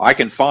 I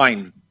can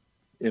find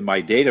in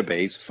my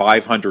database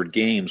 500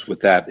 games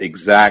with that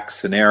exact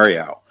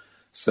scenario.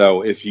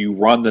 So if you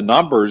run the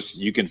numbers,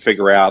 you can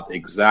figure out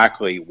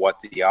exactly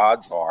what the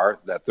odds are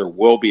that there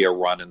will be a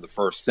run in the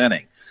first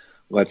inning.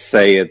 Let's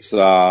say it's,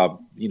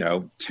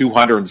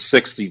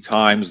 260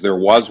 times there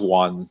was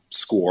one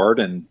scored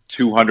and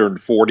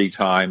 240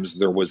 times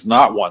there was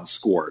not one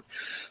scored.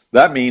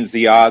 That means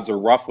the odds are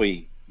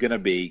roughly going to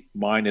be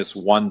minus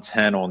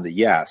 110 on the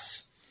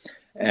yes.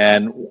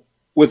 And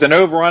with an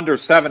over-under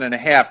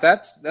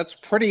 7.5, that's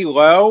pretty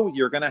low.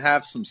 You're going to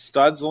have some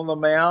studs on the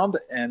mound.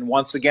 And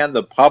once again,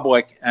 the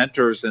public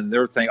enters and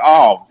they're thinking,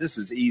 oh, this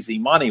is easy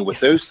money. With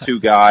those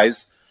two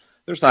guys,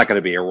 there's not going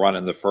to be a run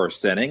in the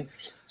first inning.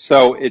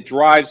 So it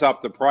drives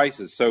up the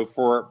prices. So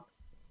for,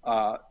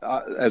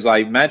 as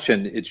I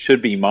mentioned, it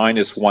should be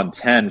minus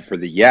 110 for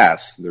the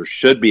yes. There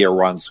should be a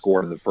run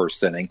scored in the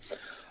first inning.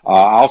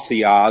 I'll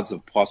see odds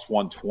of plus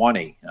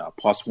 120,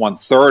 plus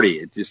 130.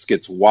 It just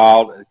gets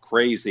wild,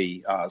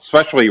 crazy,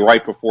 especially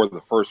right before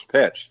the first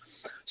pitch.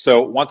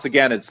 So once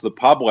again, it's the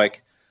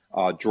public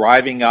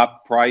driving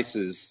up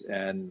prices,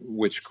 and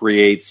which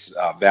creates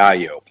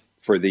value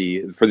for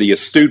the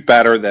astute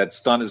bettor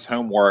that's done his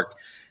homework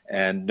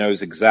and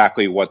knows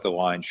exactly what the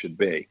line should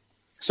be.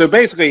 So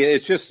basically,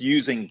 it's just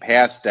using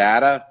past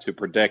data to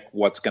predict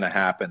what's going to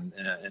happen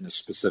in a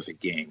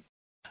specific game.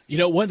 You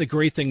know, one of the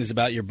great things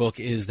about your book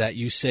is that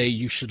you say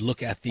you should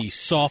look at the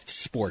soft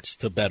sports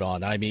to bet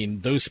on. I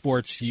mean, those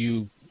sports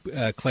you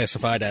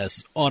classified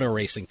as auto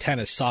racing,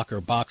 tennis,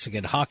 soccer, boxing,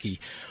 and hockey.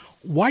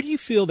 Why do you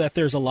feel that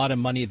there's a lot of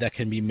money that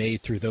can be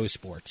made through those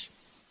sports?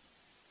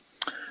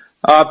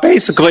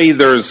 Basically,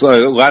 there's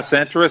less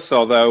interest,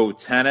 although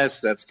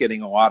tennis, that's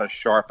getting a lot of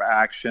sharp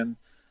action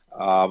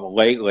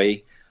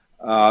lately.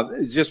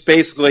 Just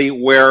basically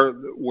where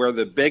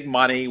the big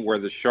money, where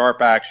the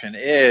sharp action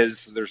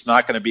is, there's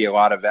not going to be a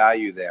lot of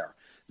value there.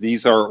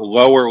 These are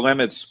lower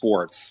limit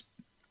sports,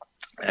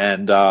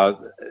 and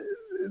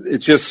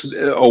it's just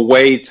a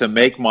way to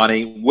make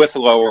money with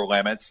lower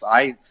limits.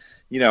 I'm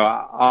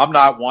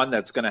not one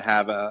that's going to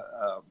have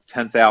a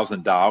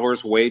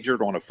 $10,000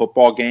 wagered on a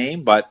football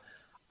game, but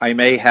I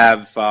may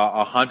have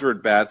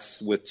 100 bets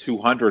with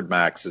 200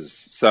 maxes.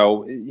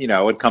 So,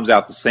 it comes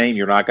out the same.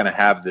 You're not going to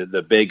have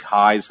the big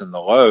highs and the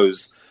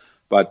lows.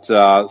 But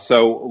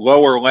so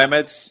lower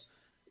limits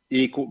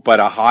equal, but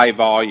a high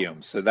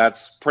volume. So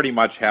that's pretty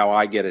much how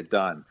I get it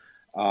done.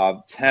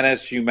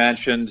 Tennis, you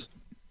mentioned.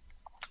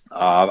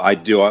 I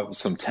do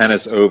some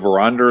tennis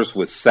over-unders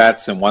with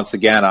sets. And once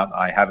again,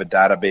 I have a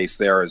database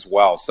there as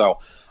well. So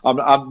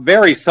I'm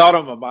very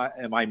seldom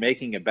am I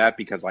making a bet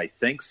because I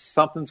think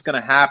something's going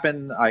to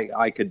happen.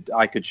 I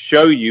could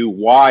show you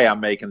why I'm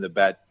making the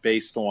bet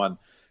based on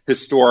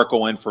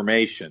historical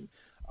information.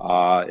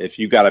 If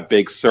you got a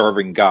big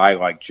serving guy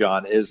like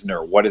John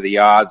Isner, what are the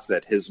odds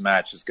that his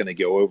match is going to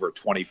go over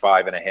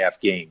 25.5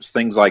 games?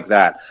 Things like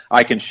that.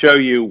 I can show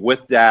you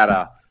with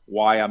data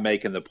why I'm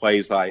making the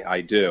plays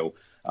I do.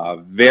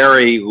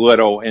 Very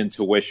little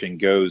intuition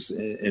goes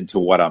into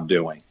what I'm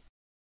doing.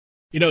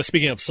 You know,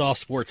 speaking of soft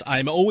sports,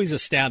 I'm always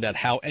astounded at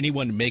how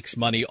anyone makes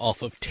money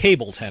off of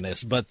table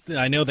tennis, but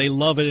I know they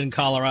love it in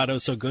Colorado,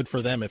 so good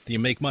for them. If you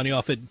make money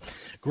off it,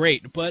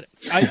 great. But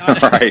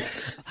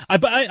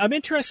I'm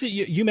interested,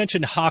 you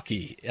mentioned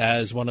hockey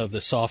as one of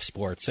the soft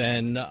sports,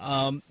 and,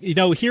 you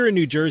know, here in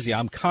New Jersey,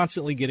 I'm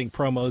constantly getting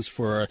promos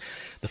for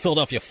the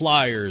Philadelphia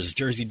Flyers,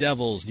 Jersey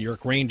Devils, New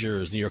York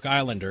Rangers, New York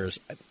Islanders.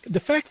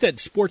 The fact that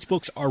sports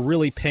books are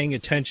really paying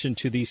attention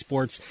to these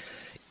sports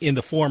in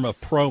the form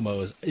of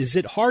promos, is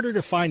it harder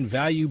to find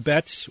value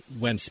bets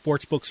when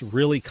sports books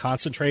really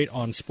concentrate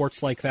on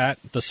sports like that,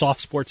 the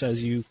soft sports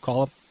as you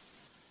call them?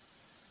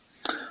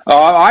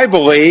 I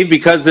believe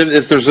because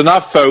if there's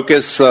enough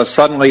focus,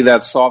 suddenly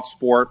that soft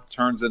sport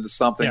turns into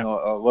something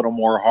a little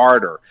more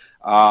harder.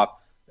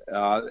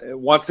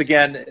 Once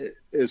again,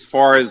 as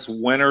far as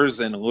winners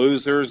and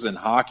losers in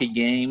hockey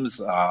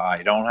games,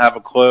 I don't have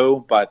a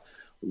clue, but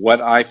what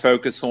I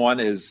focus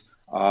on is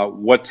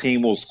what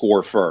team will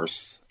score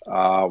first.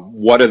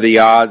 What are the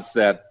odds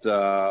that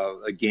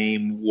a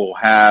game will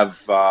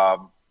have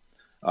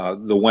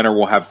the winner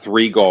will have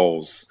 3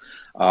 goals?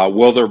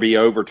 Will there be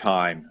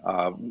overtime?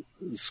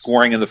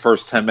 Scoring in the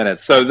first 10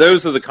 minutes. So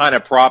those are the kind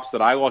of props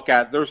that I look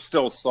at. They're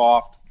still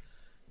soft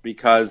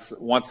because,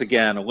 once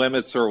again,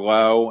 limits are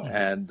low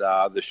and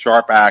the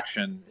sharp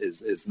action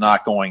is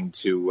not going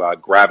to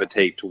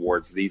gravitate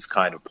towards these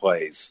kind of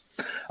plays.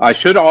 I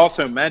should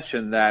also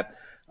mention that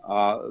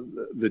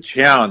the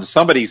challenge,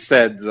 somebody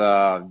said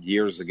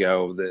years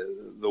ago,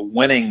 the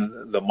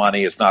winning the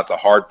money is not the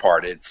hard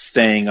part. It's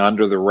staying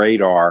under the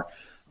radar.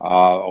 A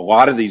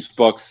lot of these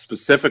books,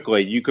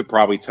 specifically, you could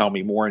probably tell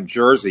me more in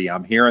Jersey.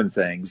 I'm hearing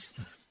things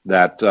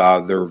that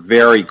they're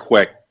very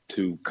quick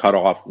to cut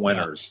off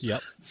winners.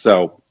 Yep.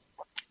 So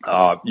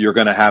you're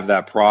going to have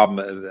that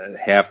problem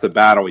half the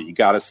battle. You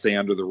got to stay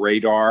under the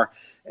radar.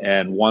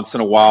 And once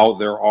in a while,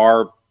 there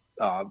are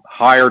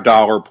higher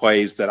dollar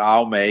plays that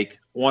I'll make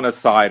on a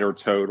side or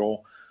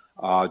total,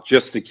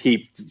 just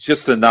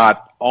to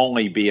not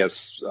only be a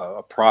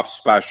prop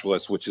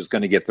specialist, which is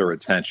going to get their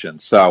attention.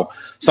 So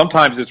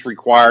sometimes it's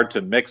required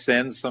to mix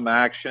in some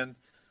action,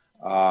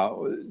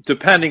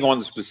 depending on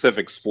the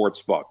specific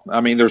sports book. I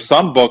mean, there's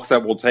some books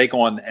that will take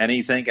on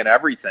anything and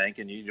everything,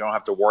 and you don't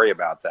have to worry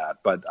about that.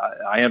 But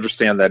I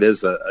understand that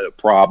is a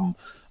problem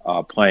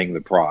playing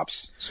the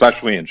props,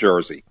 especially in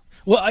Jersey.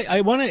 Well, I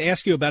want to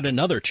ask you about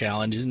another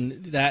challenge,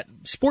 in that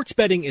sports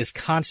betting is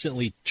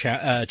constantly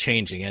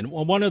changing. And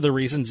one of the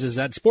reasons is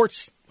that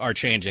sports are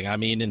changing. I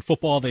mean, in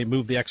football, they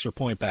moved the extra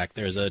point back.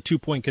 There's a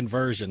 2-point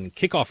conversion.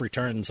 Kickoff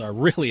returns are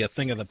really a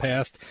thing of the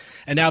past.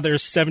 And now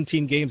there's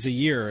 17 games a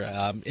year.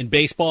 In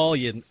baseball,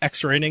 in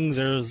extra innings,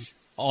 there's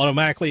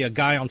automatically a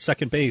guy on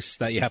second base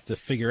that you have to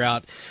figure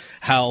out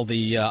how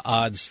the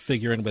odds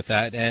figure in with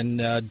that.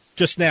 And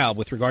just now,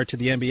 with regard to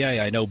the NBA,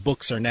 I know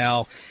books are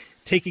now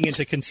taking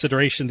into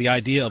consideration the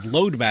idea of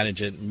load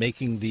management,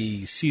 making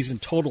the season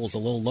totals a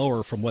little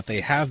lower from what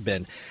they have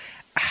been.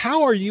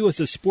 How are you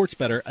as a sports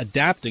bettor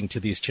adapting to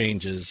these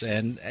changes,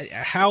 and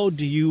how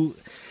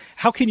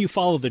can you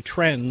follow the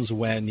trends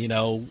when, you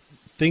know,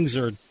 things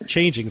are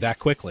changing that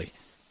quickly?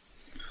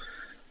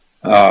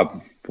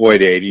 Boy,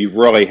 Dave, you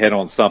really hit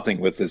on something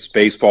with this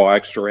baseball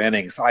extra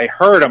innings. I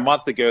heard a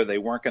month ago they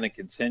weren't going to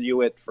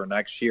continue it for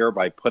next year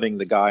by putting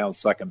the guy on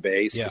second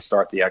base to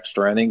start the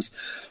extra innings.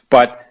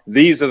 But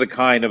these are the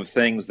kind of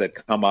things that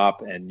come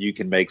up and you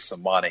can make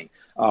some money.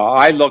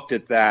 I looked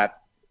at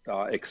that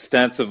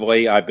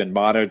extensively. I've been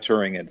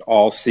monitoring it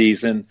all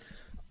season.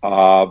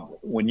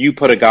 When you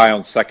put a guy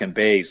on second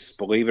base,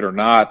 believe it or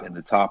not, in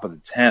the top of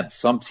the 10th,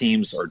 some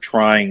teams are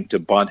trying to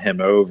bunt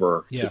him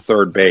over to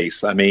third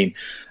base. I mean,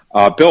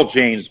 Bill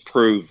James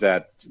proved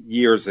that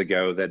years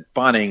ago that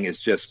bunting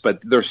is but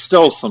there's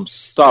still some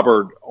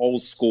stubborn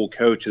old school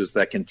coaches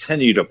that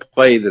continue to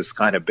play this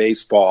kind of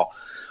baseball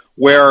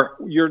where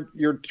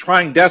you're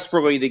trying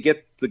desperately to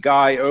get the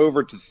guy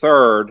over to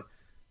third,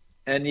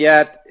 and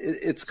yet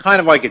it's kind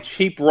of like a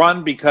cheap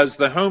run because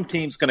the home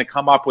team's going to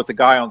come up with a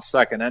guy on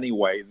second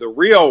anyway. The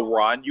real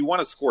run, you want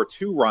to score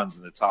 2 runs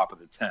in the top of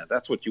the 10th.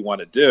 That's what you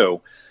want to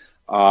do.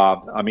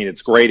 I mean,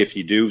 it's great if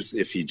you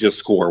just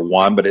score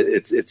 1, but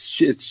it's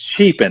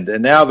cheapened,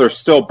 and now they're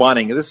still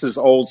bunting. This is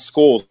old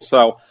school,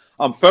 so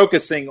I'm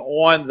focusing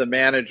on the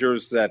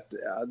managers that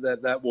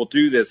will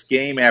do this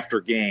game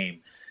after game,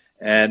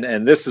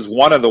 and this is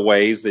one of the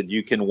ways that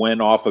you can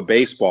win off of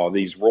baseball.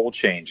 These rule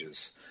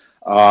changes.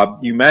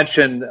 You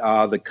mentioned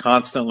the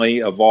constantly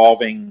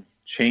evolving,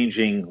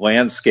 changing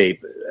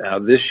landscape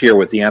this year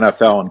with the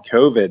NFL and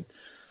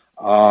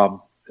COVID.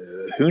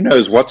 Who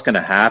knows what's going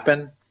to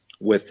happen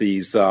with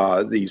these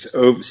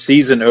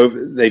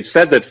season. They've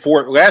said that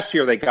last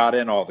year they got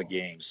in all the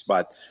games,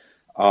 but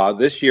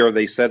this year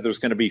they said there's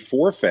going to be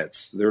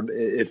forfeits.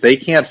 If they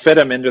can't fit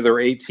them into their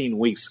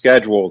 18-week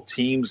schedule,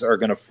 teams are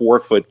going to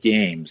forfeit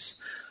games.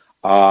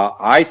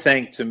 I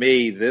think, to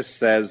me, this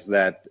says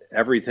that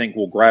everything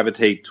will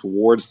gravitate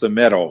towards the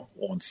middle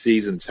on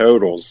season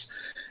totals.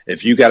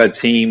 If you got a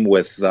team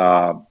with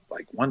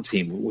like one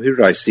team, who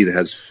did I see that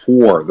has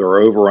 4? Their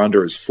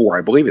over-under is 4.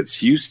 I believe it's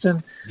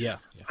Houston. Yeah.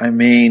 I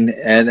mean,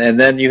 and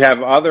then you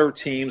have other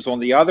teams on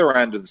the other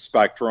end of the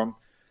spectrum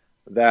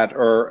that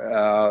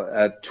are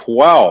at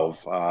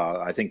 12.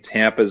 I think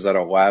Tampa's at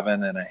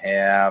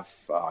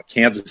 11.5.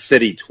 Kansas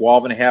City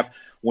 12.5.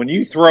 When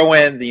you throw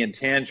in the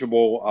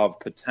intangible of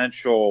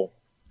potential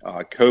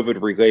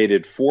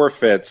COVID-related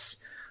forfeits,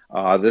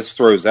 this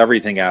throws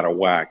everything out of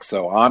whack.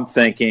 So I'm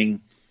thinking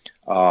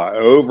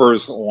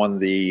overs on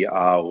the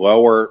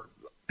lower,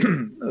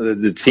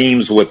 the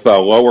teams with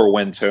lower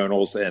win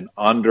totals, and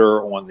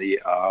under on the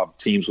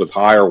teams with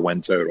higher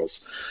win totals.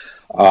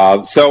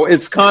 So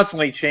it's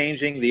constantly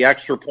changing. The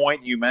extra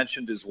point you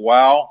mentioned as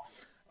well.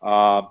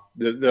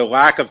 The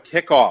lack of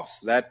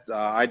kickoffs, that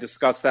I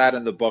discussed that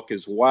in the book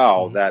as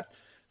well. Mm-hmm. That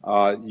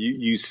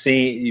you've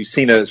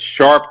seen a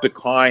sharp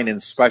decline in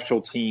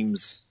special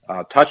teams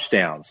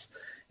touchdowns,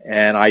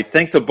 and I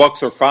think the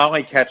books are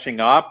finally catching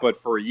up. But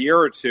for a year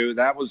or two,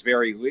 that was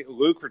very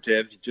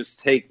lucrative. You just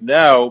take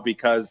no,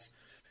 because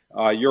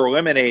you're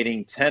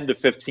eliminating 10 to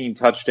 15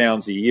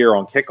 touchdowns a year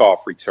on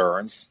kickoff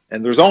returns,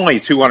 and there's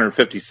only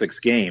 256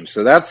 games,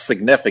 so that's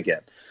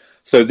significant.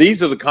 So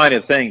these are the kind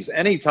of things.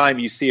 Anytime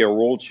you see a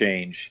rule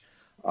change,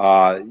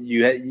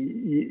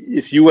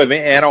 if you have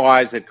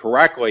analyzed it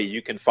correctly,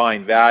 you can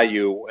find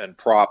value and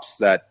props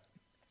that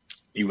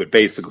you would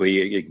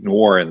basically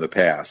ignore in the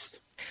past.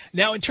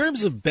 Now, in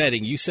terms of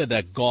betting, you said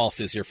that golf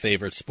is your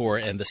favorite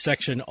sport, and the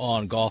section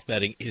on golf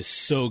betting is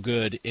so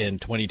good in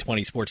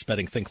 2020 Sports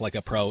Betting Think Like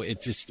a Pro.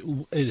 It's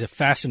a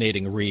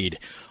fascinating read.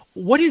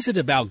 What is it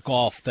about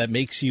golf that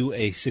makes you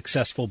a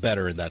successful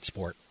bettor in that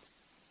sport?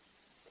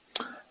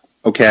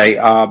 Okay.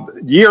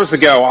 Years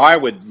ago, I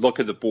would look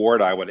at the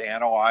board, I would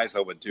analyze, I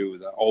would do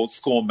the old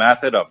school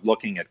method of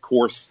looking at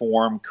course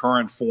form,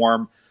 current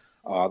form.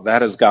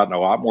 That has gotten a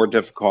lot more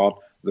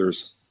difficult.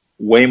 There's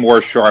way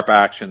more sharp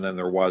action than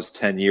there was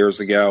 10 years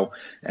ago,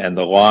 and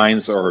the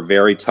lines are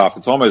very tough.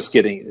 It's almost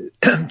getting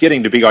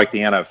to be like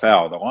the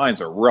NFL. The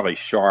lines are really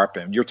sharp,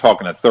 and you're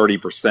talking a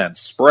 30%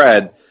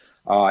 spread.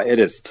 It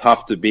is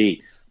tough to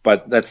beat,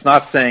 but that's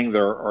not saying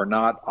there are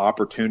not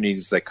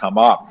opportunities that come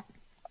up.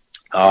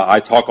 I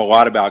talk a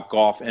lot about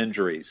golf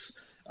injuries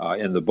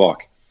in the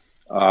book.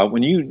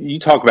 When you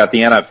talk about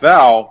the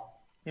NFL,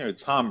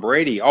 Tom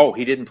Brady,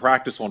 he didn't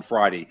practice on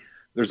Friday.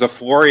 There's a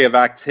flurry of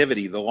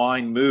activity. The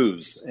line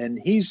moves, and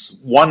he's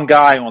one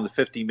guy on the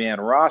 50-man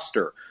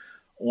roster.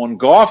 On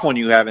golf, when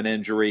you have an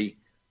injury,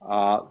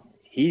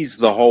 he's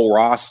the whole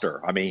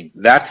roster. I mean,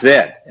 that's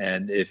it.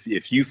 And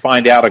if you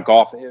find out a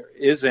golf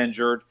is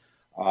injured,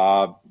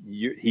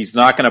 he's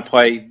not going to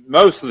play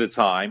most of the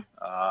time.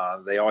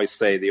 They always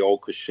say the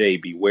old cliche,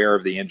 beware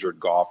of the injured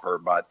golfer,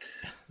 but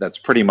that's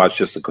pretty much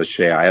just a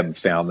cliche. I haven't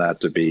found that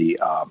to be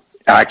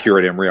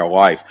accurate in real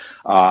life.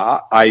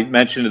 I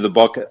mentioned in the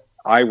book,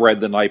 I read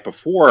the night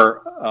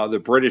before the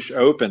British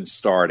Open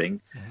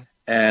starting,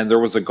 and there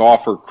was a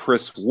golfer,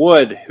 Chris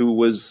Wood, who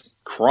was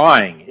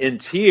crying in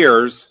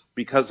tears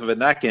because of a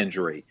neck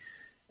injury.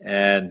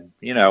 And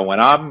when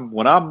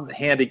I'm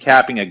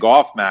handicapping a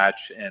golf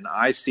match and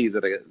I see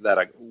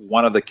that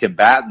one of the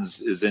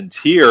combatants is in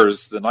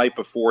tears the night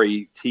before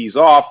he tees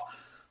off,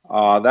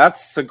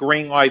 that's a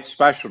green light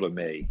special to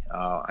me.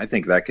 I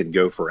think that can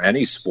go for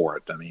any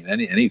sport. I mean,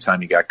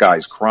 anytime you got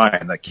guys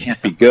crying, that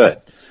can't be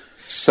good.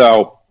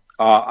 So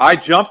I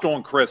jumped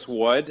on Chris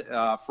Wood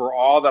for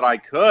all that I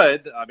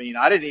could. I mean,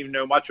 I didn't even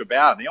know much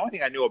about him. The only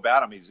thing I knew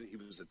about him, he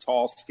was a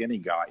tall, skinny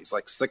guy. He's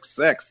like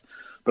 6'6".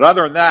 But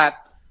other than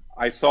that,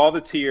 I saw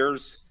the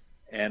tears,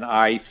 and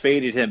I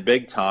faded him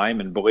big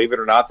time. And believe it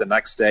or not, the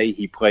next day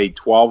he played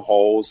 12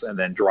 holes and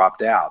then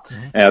dropped out.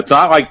 Mm-hmm. And it's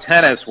not like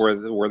tennis where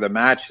the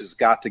match has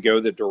got to go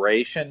the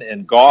duration.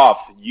 In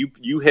golf,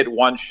 you hit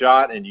one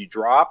shot and you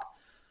drop.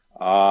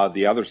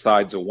 The other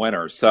side's a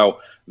winner.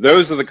 So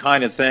those are the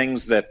kind of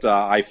things that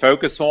I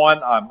focus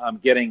on. I'm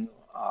getting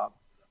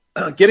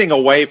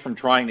away from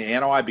trying to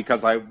analyze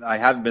because I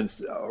haven't been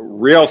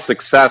real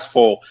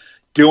successful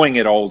doing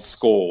it old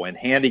school and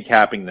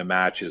handicapping the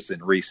matches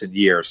in recent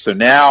years. So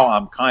now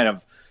I'm kind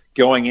of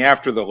going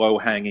after the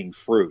low-hanging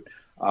fruit.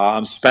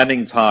 I'm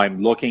spending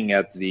time looking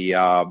at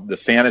the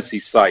fantasy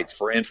sites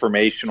for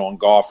information on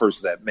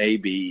golfers that may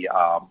be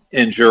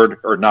injured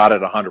or not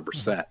at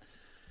 100%.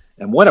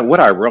 And what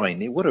I really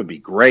need, what would be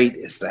great,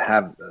 is to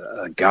have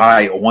a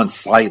guy on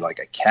site, like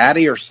a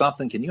caddy or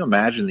something. Can you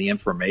imagine the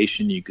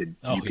information you could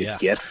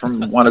get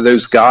from one of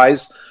those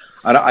guys?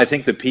 I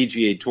think the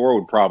PGA Tour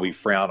would probably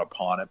frown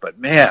upon it, but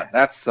man,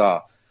 that's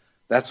on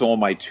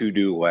my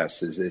to-do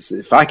list. Is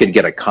if I could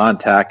get a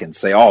contact and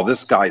say, "Oh,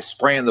 this guy's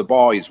spraying the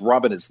ball, he's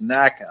rubbing his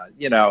neck,"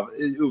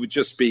 it would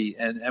just be.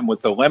 And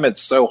with the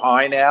limits so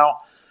high now,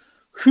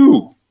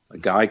 a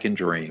guy can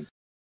dream.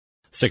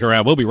 Stick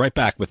around. We'll be right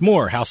back with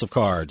more House of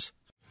Cards.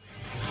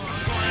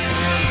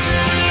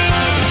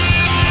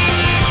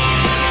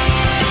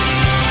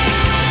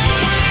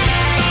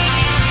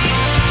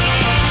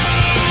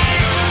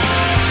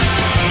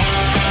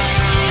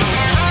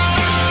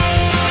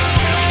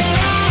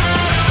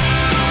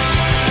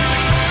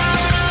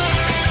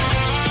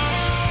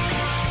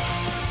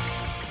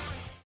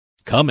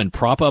 Come and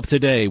prop up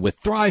today with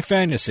Thrive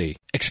Fantasy.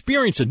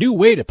 Experience a new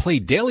way to play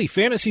daily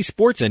fantasy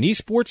sports and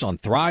esports on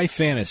Thrive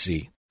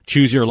Fantasy.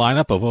 Choose your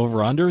lineup of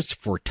over-unders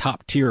for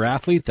top-tier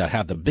athletes that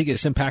have the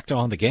biggest impact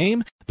on the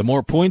game. The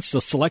more points the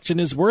selection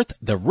is worth,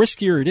 the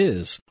riskier it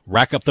is.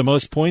 Rack up the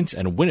most points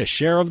and win a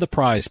share of the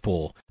prize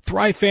pool.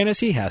 Thrive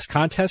Fantasy has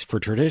contests for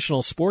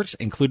traditional sports,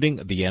 including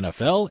the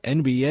NFL,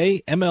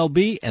 NBA,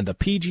 MLB, and the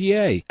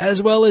PGA,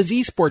 as well as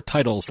esport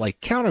titles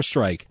like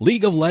Counter-Strike,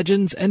 League of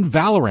Legends, and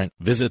Valorant.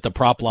 Visit the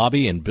prop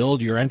lobby and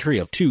build your entry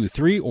of 2,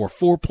 3, or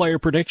 4-player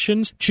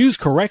predictions. Choose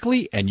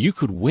correctly, and you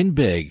could win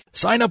big.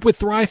 Sign up with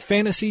Thrive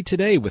Fantasy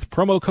today with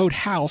promo code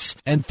HOUSE,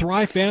 and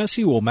Thrive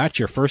Fantasy will match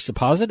your first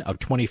deposit of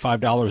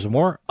 $25 or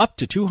more up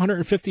to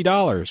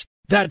 $250.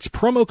 That's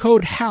promo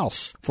code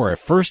HOUSE for a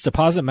first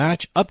deposit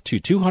match up to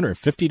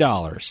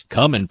 $250.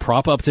 Come and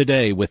prop up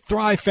today with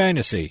Thrive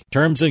Fantasy.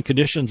 Terms and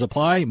conditions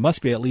apply.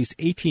 Must be at least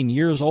 18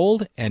 years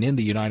old and in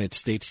the United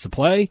States to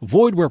play.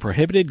 Void where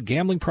prohibited.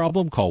 Gambling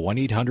problem? Call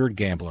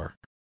 1-800-GAMBLER.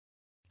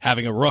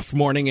 Having a rough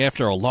morning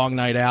after a long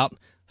night out?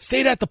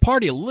 Stayed at the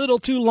party a little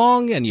too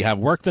long and you have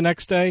work the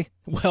next day?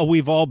 Well,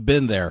 we've all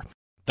been there.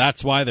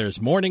 That's why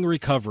there's Morning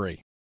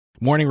Recovery.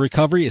 Morning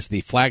Recovery is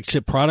the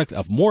flagship product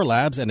of More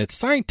Labs, and it's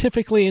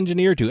scientifically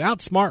engineered to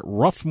outsmart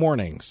rough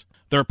mornings.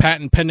 Their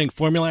patent-pending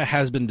formula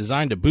has been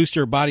designed to boost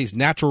your body's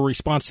natural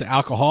response to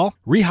alcohol,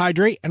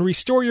 rehydrate, and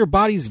restore your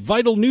body's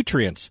vital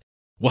nutrients.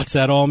 What's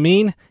that all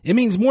mean? It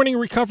means Morning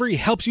Recovery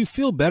helps you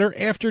feel better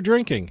after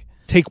drinking.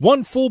 Take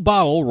one full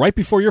bottle right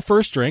before your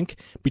first drink,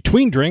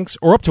 between drinks,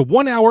 or up to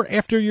 1 hour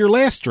after your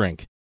last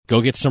drink.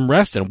 Go get some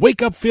rest and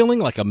wake up feeling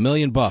like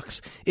 $1,000,000.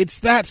 It's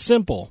that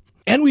simple.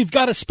 And we've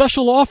got a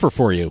special offer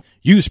for you.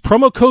 Use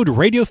promo code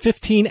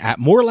Radio15 at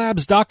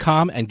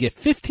morelabs.com and get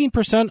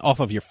 15% off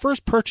of your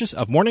first purchase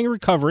of Morning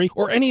Recovery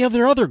or any of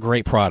their other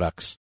great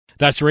products.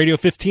 That's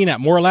Radio15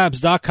 at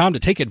morelabs.com to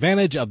take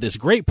advantage of this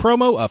great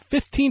promo of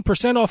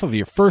 15% off of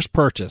your first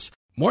purchase.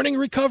 Morning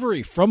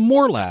Recovery from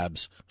More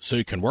Labs, so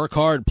you can work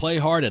hard, play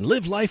hard, and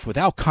live life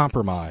without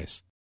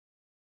compromise.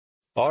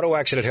 Auto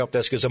Accident Help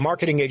Desk is a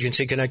marketing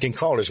agency connecting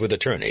callers with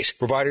attorneys.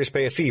 Providers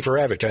pay a fee for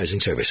advertising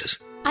services.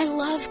 I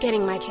love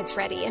getting my kids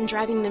ready and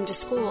driving them to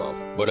school.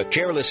 But a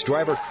careless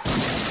driver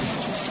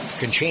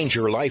can change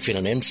your life in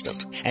an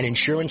instant, and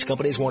insurance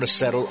companies want to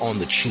settle on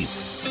the cheap.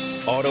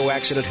 Auto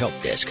Accident Help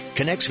Desk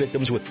connects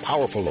victims with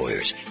powerful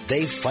lawyers.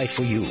 They fight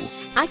for you.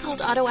 I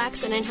called Auto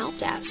Accident Help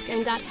Desk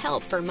and got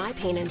help for my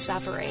pain and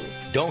suffering.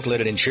 Don't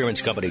let an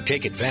insurance company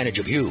take advantage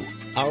of you.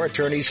 Our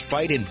attorneys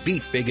fight and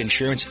beat big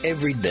insurance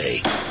every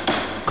day.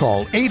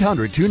 Call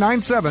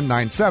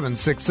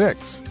 800-297-9766.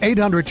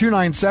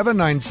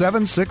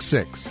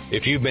 800-297-9766.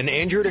 If you've been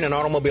injured in an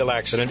automobile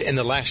accident in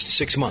the last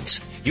 6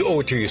 months, you owe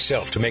it to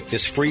yourself to make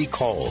this free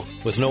call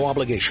with no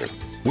obligation.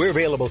 We're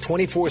available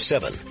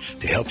 24/7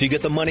 to help you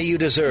get the money you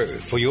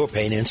deserve for your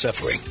pain and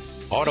suffering.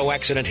 Auto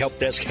Accident Help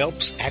Desk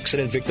helps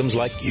accident victims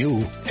like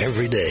you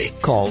every day.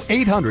 Call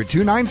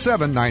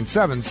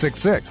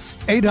 800-297-9766.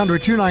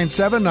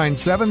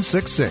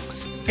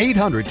 800-297-9766.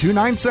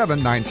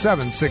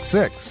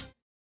 800-297-9766.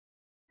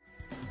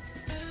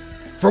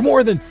 For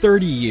more than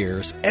 30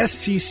 years,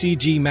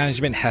 SCCG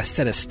Management has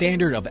set a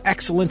standard of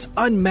excellence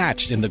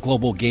unmatched in the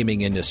global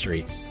gaming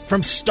industry.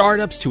 From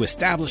startups to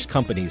established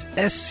companies,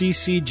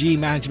 SCCG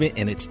Management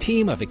and its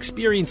team of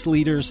experienced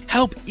leaders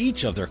help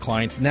each of their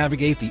clients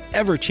navigate the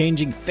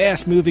ever-changing,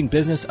 fast-moving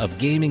business of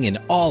gaming in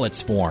all its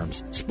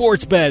forms.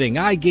 Sports betting,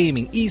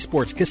 iGaming,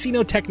 esports,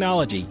 casino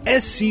technology,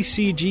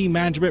 SCCG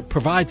Management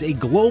provides a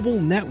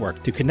global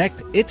network to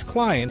connect its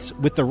clients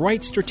with the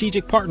right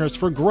strategic partners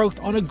for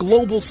growth on a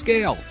global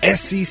scale.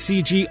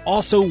 SCCG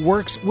also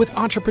works with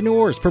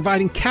entrepreneurs,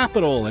 providing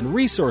capital and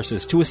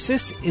resources to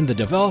assist in the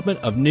development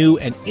of new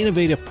and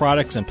innovative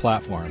products and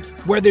platforms.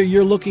 Whether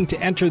you're looking to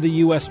enter the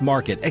U.S.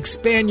 market,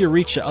 expand your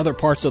reach to other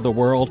parts of the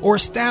world, or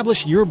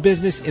establish your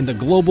business in the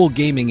global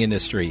gaming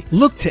industry,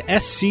 look to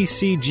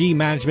SCCG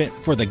Management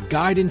for the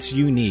guidance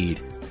you need.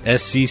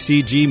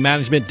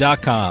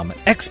 SCCGmanagement.com.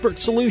 Expert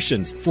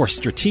solutions for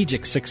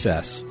strategic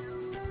success.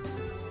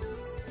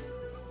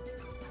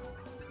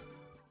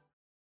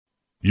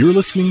 You're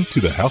listening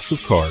to the House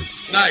of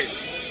Cards. Night.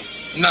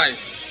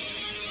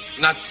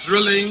 Not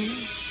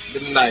thrilling,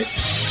 but night.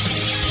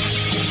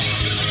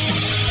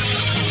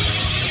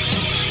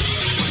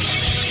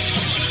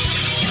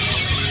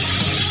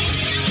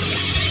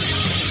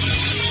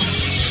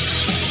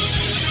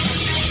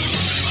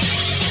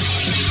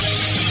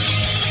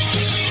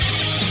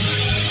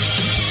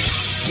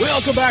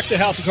 Welcome back to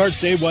House of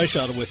Cards. Dave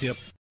Weishaupt with you.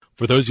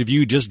 For those of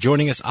you just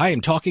joining us, I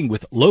am talking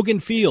with Logan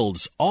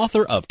Fields,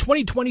 author of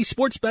 2020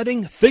 Sports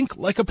Betting, Think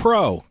Like a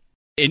Pro.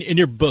 In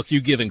your book, you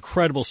give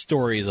incredible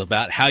stories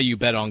about how you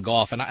bet on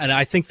golf. And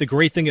I think the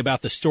great thing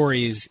about the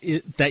stories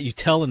that you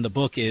tell in the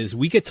book is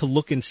we get to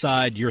look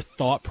inside your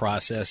thought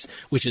process,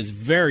 which is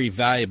very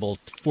valuable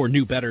for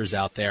new bettors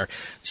out there.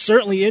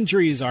 Certainly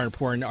injuries are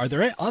important. Are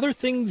there other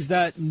things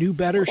that new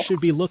bettors should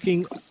be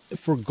looking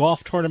for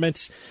golf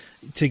tournaments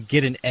to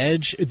get an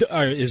edge?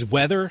 Is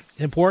weather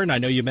important? I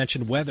know you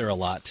mentioned weather a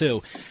lot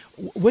too.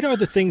 What are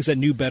the things that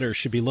new bettors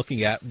should be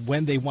looking at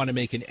when they want to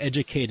make an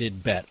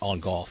educated bet on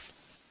golf?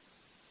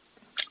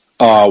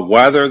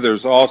 Weather.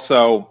 There's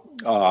also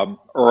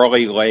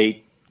early,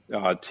 late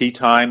tee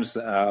times.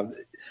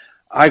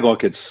 I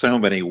look at so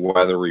many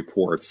weather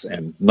reports,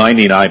 and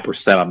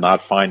 99% I'm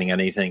not finding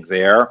anything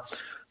there.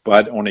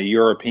 But on a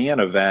European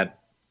event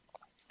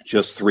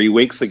just 3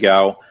 weeks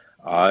ago,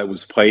 it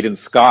was played in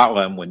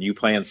Scotland. When you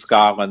play in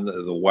Scotland,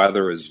 the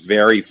weather is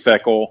very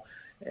fickle,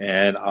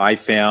 and I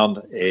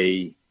found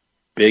a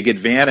big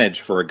advantage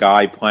for a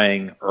guy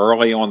playing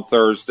early on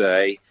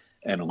Thursday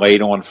and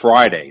late on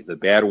Friday. The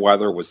bad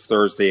weather was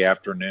Thursday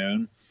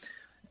afternoon,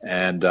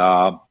 and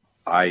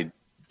I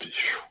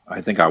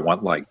think I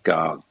went like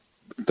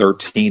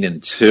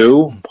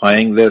 13-2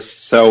 playing this.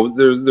 So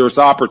there's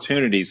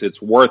opportunities.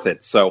 It's worth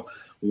it. So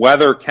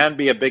weather can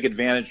be a big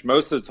advantage.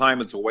 Most of the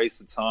time, it's a waste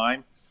of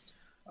time.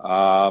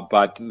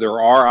 But there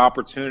are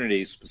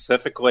opportunities,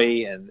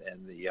 specifically in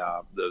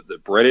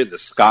the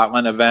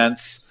Scotland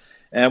events,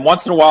 and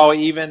once in a while,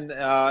 even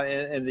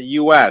in the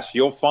U.S.,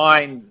 you'll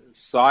find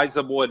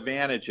sizable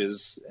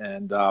advantages.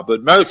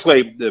 But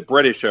mostly the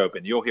British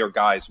Open, you'll hear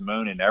guys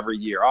moaning every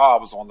year, "Oh, I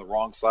was on the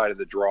wrong side of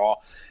the draw."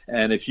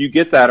 And if you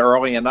get that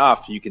early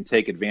enough, you can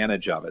take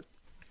advantage of it.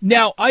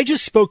 Now, I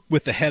just spoke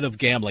with the head of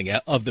gambling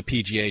of the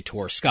PGA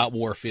Tour, Scott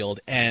Warfield,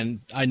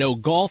 and I know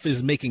golf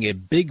is making a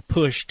big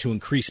push to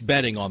increase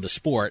betting on the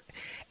sport.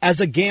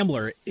 As a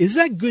gambler, is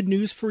that good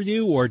news for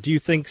you, or do you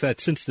think that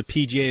since the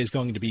PGA is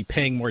going to be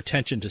paying more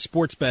attention to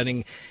sports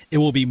betting, it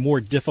will be more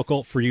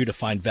difficult for you to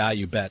find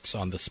value bets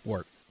on the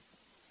sport?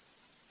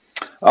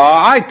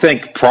 I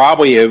think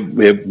probably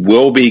it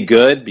will be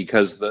good,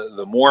 because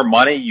the more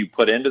money you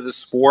put into the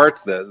sport,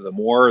 the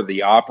more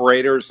the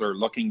operators are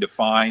looking to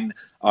find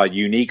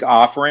unique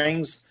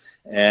offerings,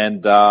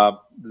 and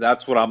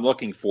that's what I'm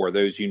looking for,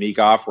 those unique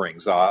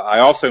offerings.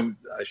 I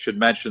should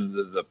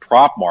mention the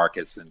prop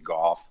markets in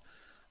golf.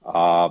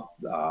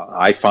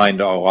 I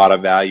find a lot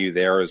of value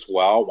there as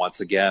well.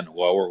 Once again,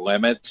 lower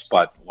limits,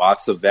 but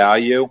lots of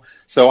value.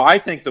 So I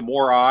think the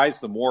more eyes,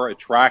 the more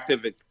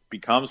attractive it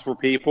becomes for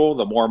people,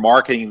 the more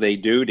marketing they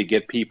do to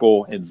get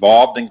people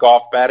involved in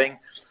golf betting.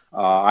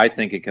 I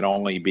think it can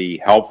only be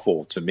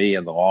helpful to me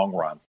in the long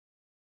run.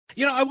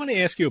 You know, I want to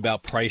ask you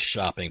about price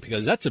shopping,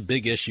 because that's a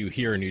big issue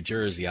here in New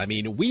Jersey. I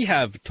mean, we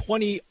have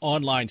 20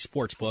 online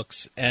sports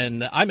books,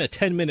 and I'm a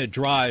 10-minute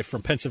drive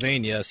from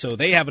Pennsylvania, so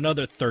they have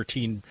another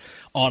 13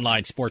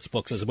 online sports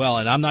books as well,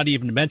 and I'm not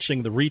even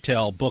mentioning the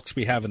retail books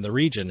we have in the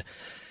region.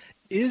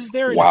 Is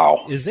there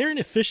an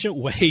efficient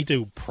way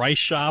to price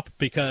shop?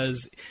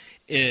 Because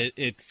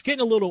it's getting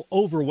a little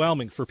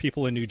overwhelming for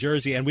people in New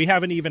Jersey, and we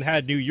haven't even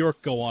had New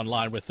York go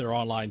online with their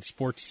online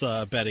sports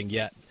betting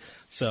yet.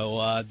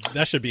 So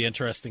that should be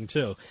interesting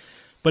too.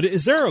 But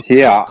is there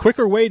a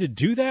quicker way to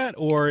do that,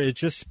 or you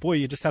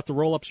just have to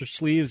roll up your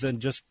sleeves and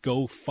just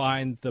go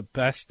find the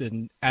best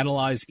and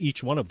analyze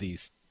each one of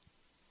these?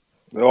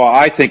 Well,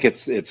 I think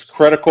it's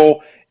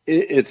critical.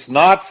 It's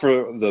not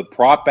for the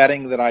prop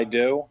betting that I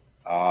do.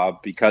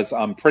 Because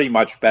I'm pretty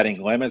much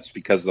betting limits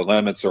because the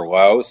limits are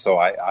low.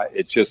 So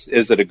it just,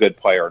 is it a good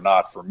play or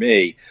not for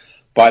me?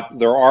 But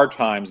there are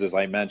times, as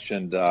I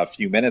mentioned a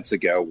few minutes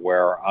ago,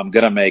 where I'm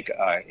going to make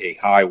a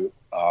high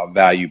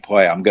value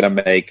play. I'm going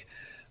to make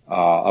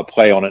a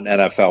play on an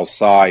NFL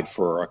side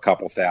for a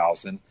couple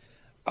thousand.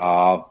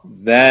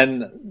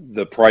 Then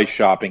the price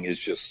shopping is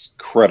just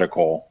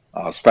critical,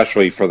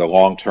 especially for the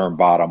long-term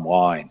bottom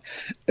line.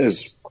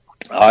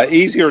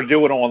 Easier to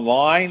do it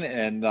online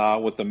and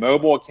with the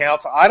mobile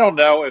accounts. I don't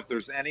know if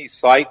there's any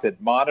site that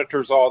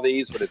monitors all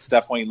these, but it's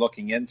definitely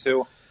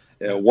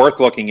worth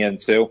looking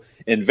into.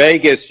 In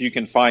Vegas, you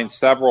can find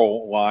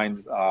several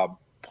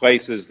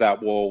places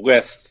that will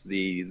list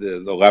the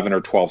 11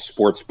 or 12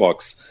 sports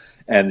books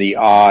and the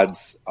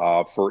odds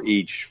for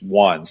each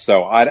one.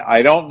 So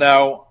I don't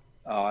know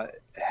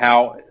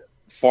how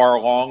far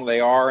along they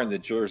are in the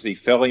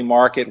Jersey-Philly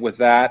market with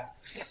that.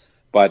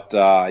 But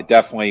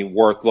definitely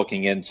worth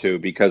looking into,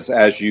 because,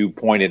 as you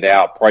pointed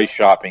out, price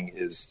shopping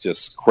is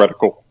just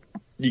critical.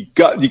 You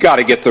got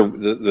to get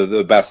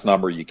the best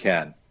number you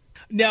can.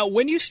 Now,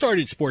 when you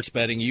started sports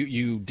betting,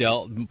 you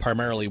dealt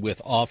primarily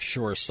with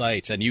offshore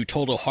sites, and you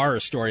told a horror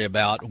story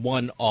about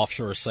one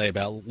offshore site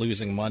about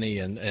losing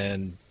money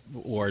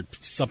or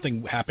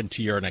something happened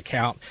to your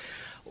account.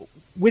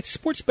 With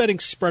sports betting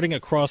spreading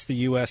across the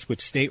U.S.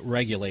 with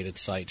state-regulated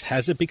sites,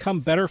 has it become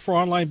better for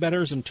online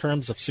bettors in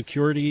terms of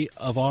security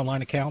of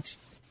online accounts?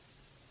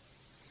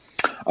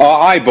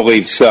 I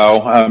believe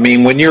so. I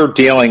mean, when you're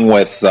dealing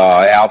with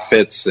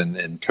outfits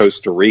in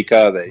Costa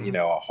Rica,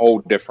 a whole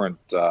different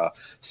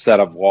set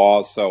of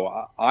laws.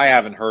 So I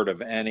haven't heard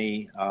of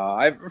any.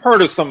 I've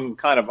heard of some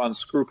kind of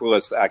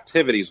unscrupulous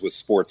activities with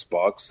sports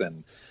books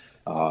and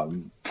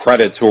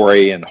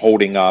predatory and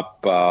holding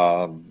up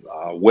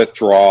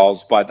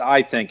withdrawals, but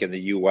I think in the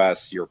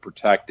U.S. you're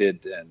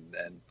protected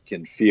and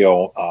can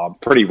feel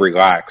pretty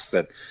relaxed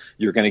that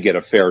you're going to get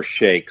a fair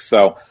shake.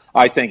 So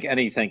I think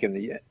anything in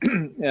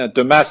the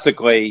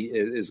domestically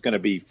is going to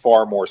be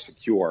far more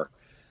secure.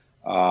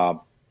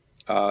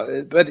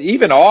 But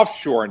even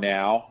offshore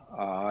now,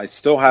 I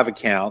still have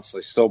accounts.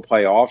 I still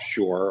play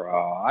offshore.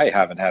 I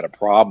haven't had a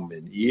problem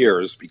in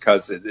years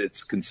because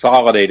it's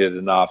consolidated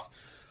enough.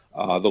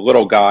 The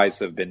little guys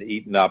have been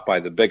eaten up by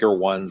the bigger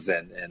ones,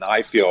 and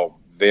I feel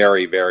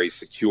very, very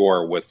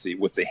secure with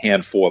the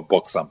handful of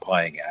books I'm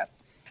playing at.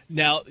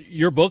 Now,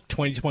 your book,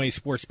 2020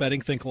 Sports Betting,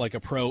 Think Like a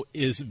Pro,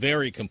 is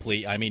very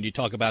complete. I mean, you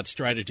talk about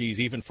strategies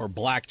even for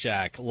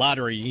blackjack,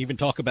 lottery, you even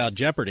talk about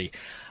Jeopardy.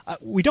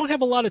 We don't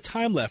have a lot of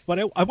time left, but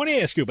I want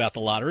to ask you about the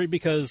lottery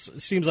because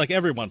it seems like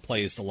everyone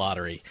plays the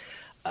lottery.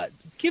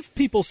 Give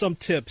people some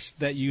tips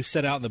that you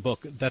set out in the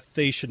book that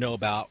they should know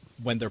about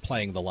when they're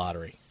playing the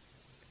lottery.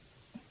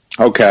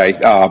 Okay.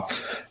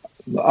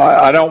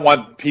 I don't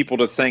want people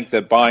to think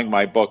that buying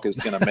my book is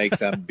going to make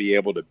them be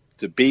able to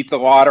beat the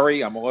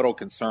lottery. I'm a little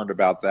concerned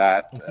about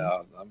that.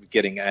 I'm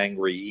getting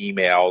angry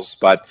emails.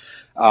 But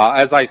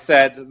as I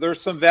said, there's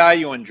some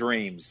value in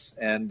dreams,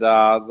 and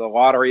the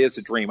lottery is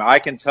a dream. I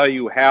can tell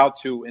you how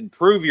to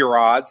improve your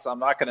odds. I'm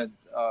not going to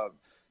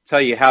tell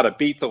you how to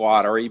beat the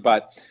lottery,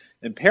 but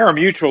in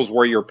pari-mutuels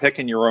where you're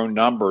picking your own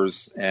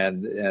numbers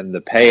and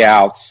the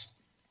payouts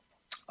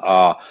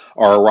are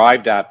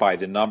arrived at by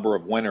the number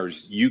of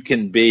winners, you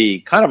can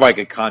be kind of like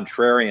a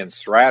contrarian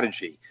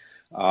strategy.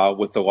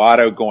 With the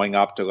lotto going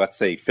up to, let's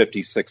say,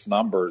 56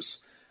 numbers,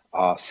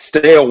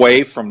 stay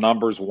away from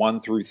numbers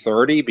 1 through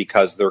 30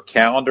 because they're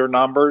calendar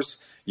numbers.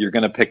 You're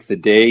going to pick the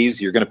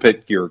days. You're going to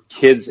pick your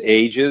kids'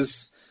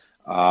 ages.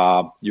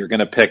 You're going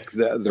to pick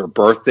their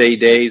birthday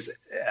days.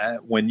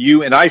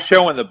 And I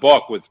show in the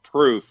book with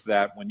proof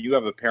that when you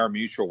have a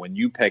pari-mutuel, when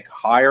you pick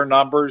higher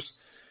numbers,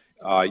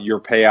 your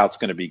payout's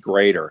going to be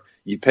greater.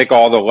 You pick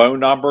all the low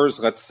numbers.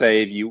 Let's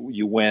say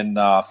you win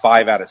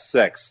 5 out of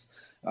 6.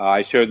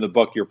 I showed in the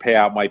book your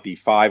payout might be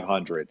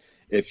 $500.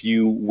 If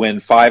you win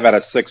 5 out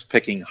of 6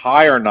 picking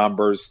higher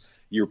numbers,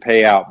 your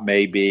payout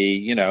may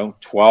be, $1,200,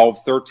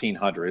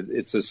 $1,300.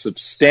 It's a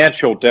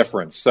substantial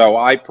difference. So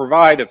I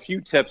provide a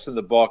few tips in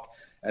the book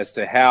as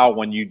to how,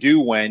 when you do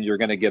win, you're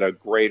going to get a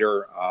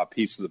greater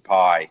piece of the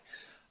pie.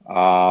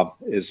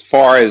 As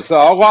far as a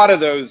lot of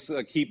those,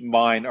 keep in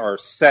mind, are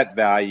set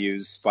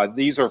values, but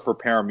these are for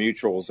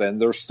pari-mutuels,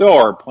 and there still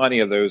are plenty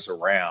of those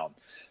around.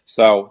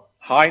 So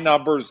high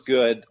numbers,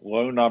 good.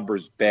 Low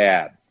numbers,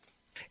 bad.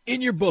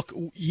 In your book,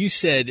 you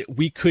said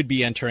we could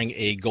be entering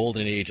a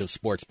golden age of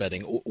sports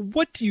betting.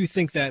 What do you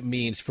think that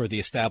means for the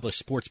established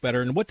sports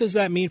bettor, and what does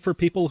that mean for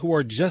people who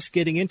are just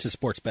getting into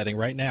sports betting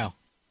right now?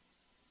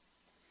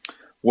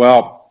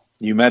 Well,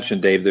 you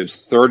mentioned, Dave, there's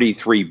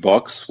 33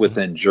 books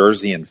within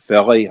Jersey and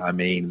Philly. I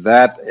mean,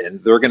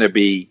 and they're going to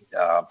be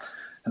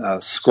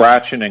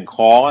scratching and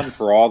clawing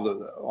for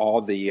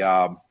all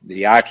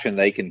the action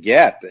they can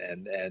get,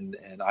 and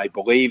I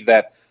believe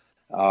that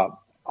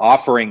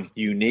offering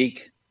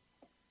unique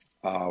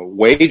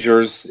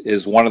wagers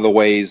is one of the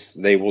ways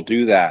they will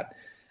do that.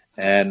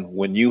 And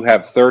when you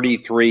have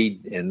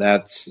 33 in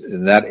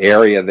that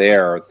area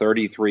there,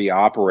 33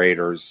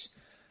 operators,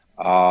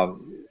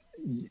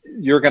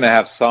 you're going to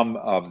have some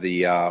of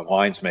the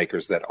lines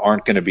makers that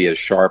aren't going to be as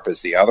sharp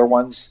as the other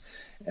ones,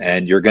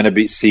 and you're going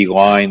to see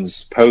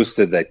lines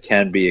posted that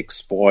can be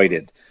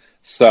exploited.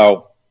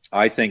 So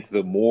I think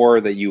the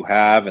more that you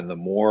have, and the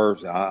more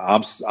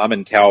I'm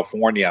in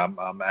California,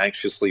 I'm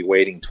anxiously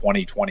waiting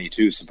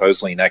 2022.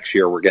 Supposedly next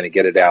year we're going to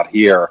get it out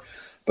here,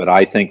 but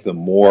I think the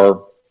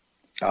more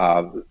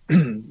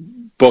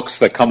books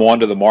that come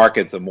onto the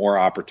market, the more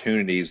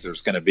opportunities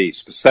there's going to be.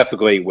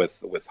 Specifically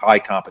with high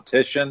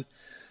competition,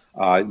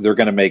 they're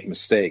going to make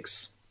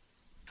mistakes.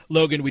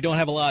 Logan, we don't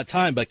have a lot of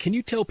time, but can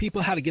you tell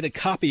people how to get a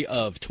copy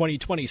of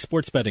 2020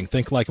 Sports Betting,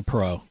 Think Like a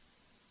Pro?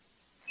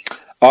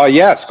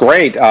 Yes,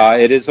 great.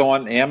 It is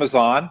on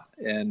Amazon,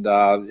 and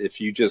if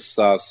you just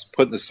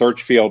put in the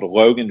search field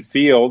Logan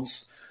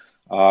Fields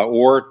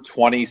or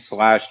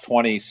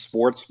 20/20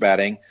 Sports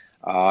Betting,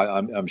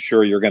 I'm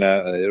sure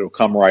it'll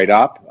come right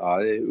up.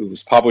 It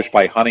was published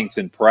by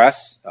Huntington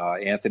Press,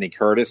 Anthony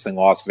Curtis in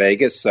Las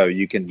Vegas, so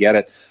you can get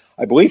it,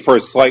 I believe, for a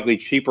slightly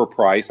cheaper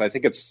price. I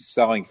think it's still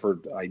selling for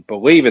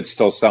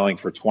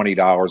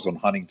 $20 on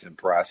Huntington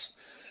Press.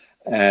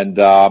 And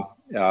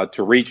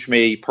to reach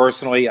me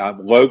personally, I'm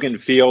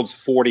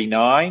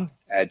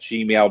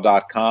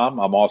LoganFields49@gmail.com.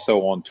 I'm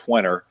also on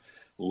Twitter,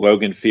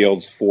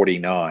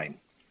 LoganFields49.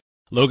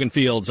 Logan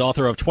Fields,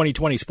 author of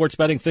 2020 Sports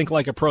Betting, Think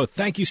Like a Pro.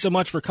 Thank you so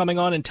much for coming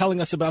on and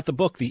telling us about the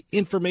book. The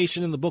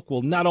information in the book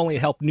will not only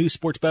help new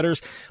sports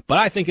bettors, but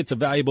I think it's a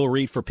valuable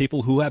read for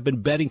people who have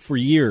been betting for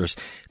years.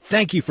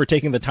 Thank you for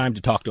taking the time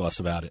to talk to us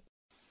about it.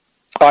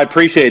 I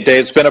appreciate it,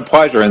 Dave. It's been a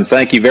pleasure, and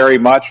thank you very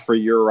much for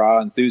your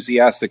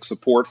enthusiastic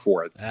support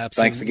for it.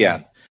 Absolutely. Thanks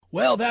again.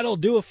 Well, that'll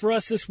do it for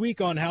us this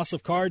week on House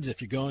of Cards. If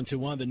you're going to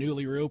one of the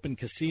newly reopened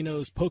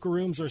casinos, poker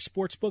rooms, or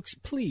sports books,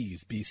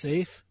 please be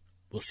safe.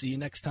 We'll see you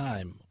next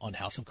time on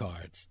House of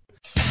Cards.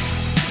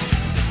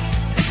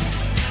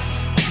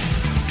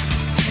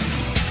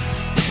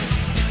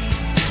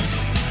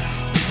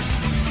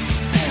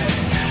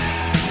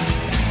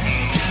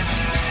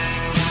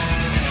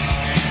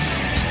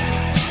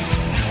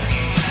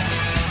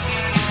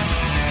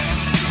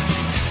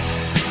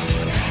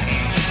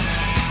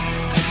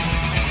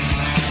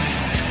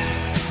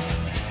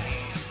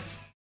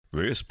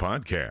 This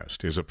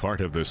podcast is a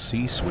part of the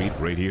C-Suite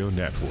Radio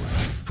Network.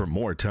 For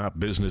more top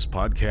business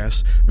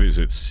podcasts,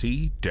 visit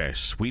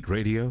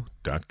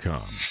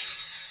c-suiteradio.com.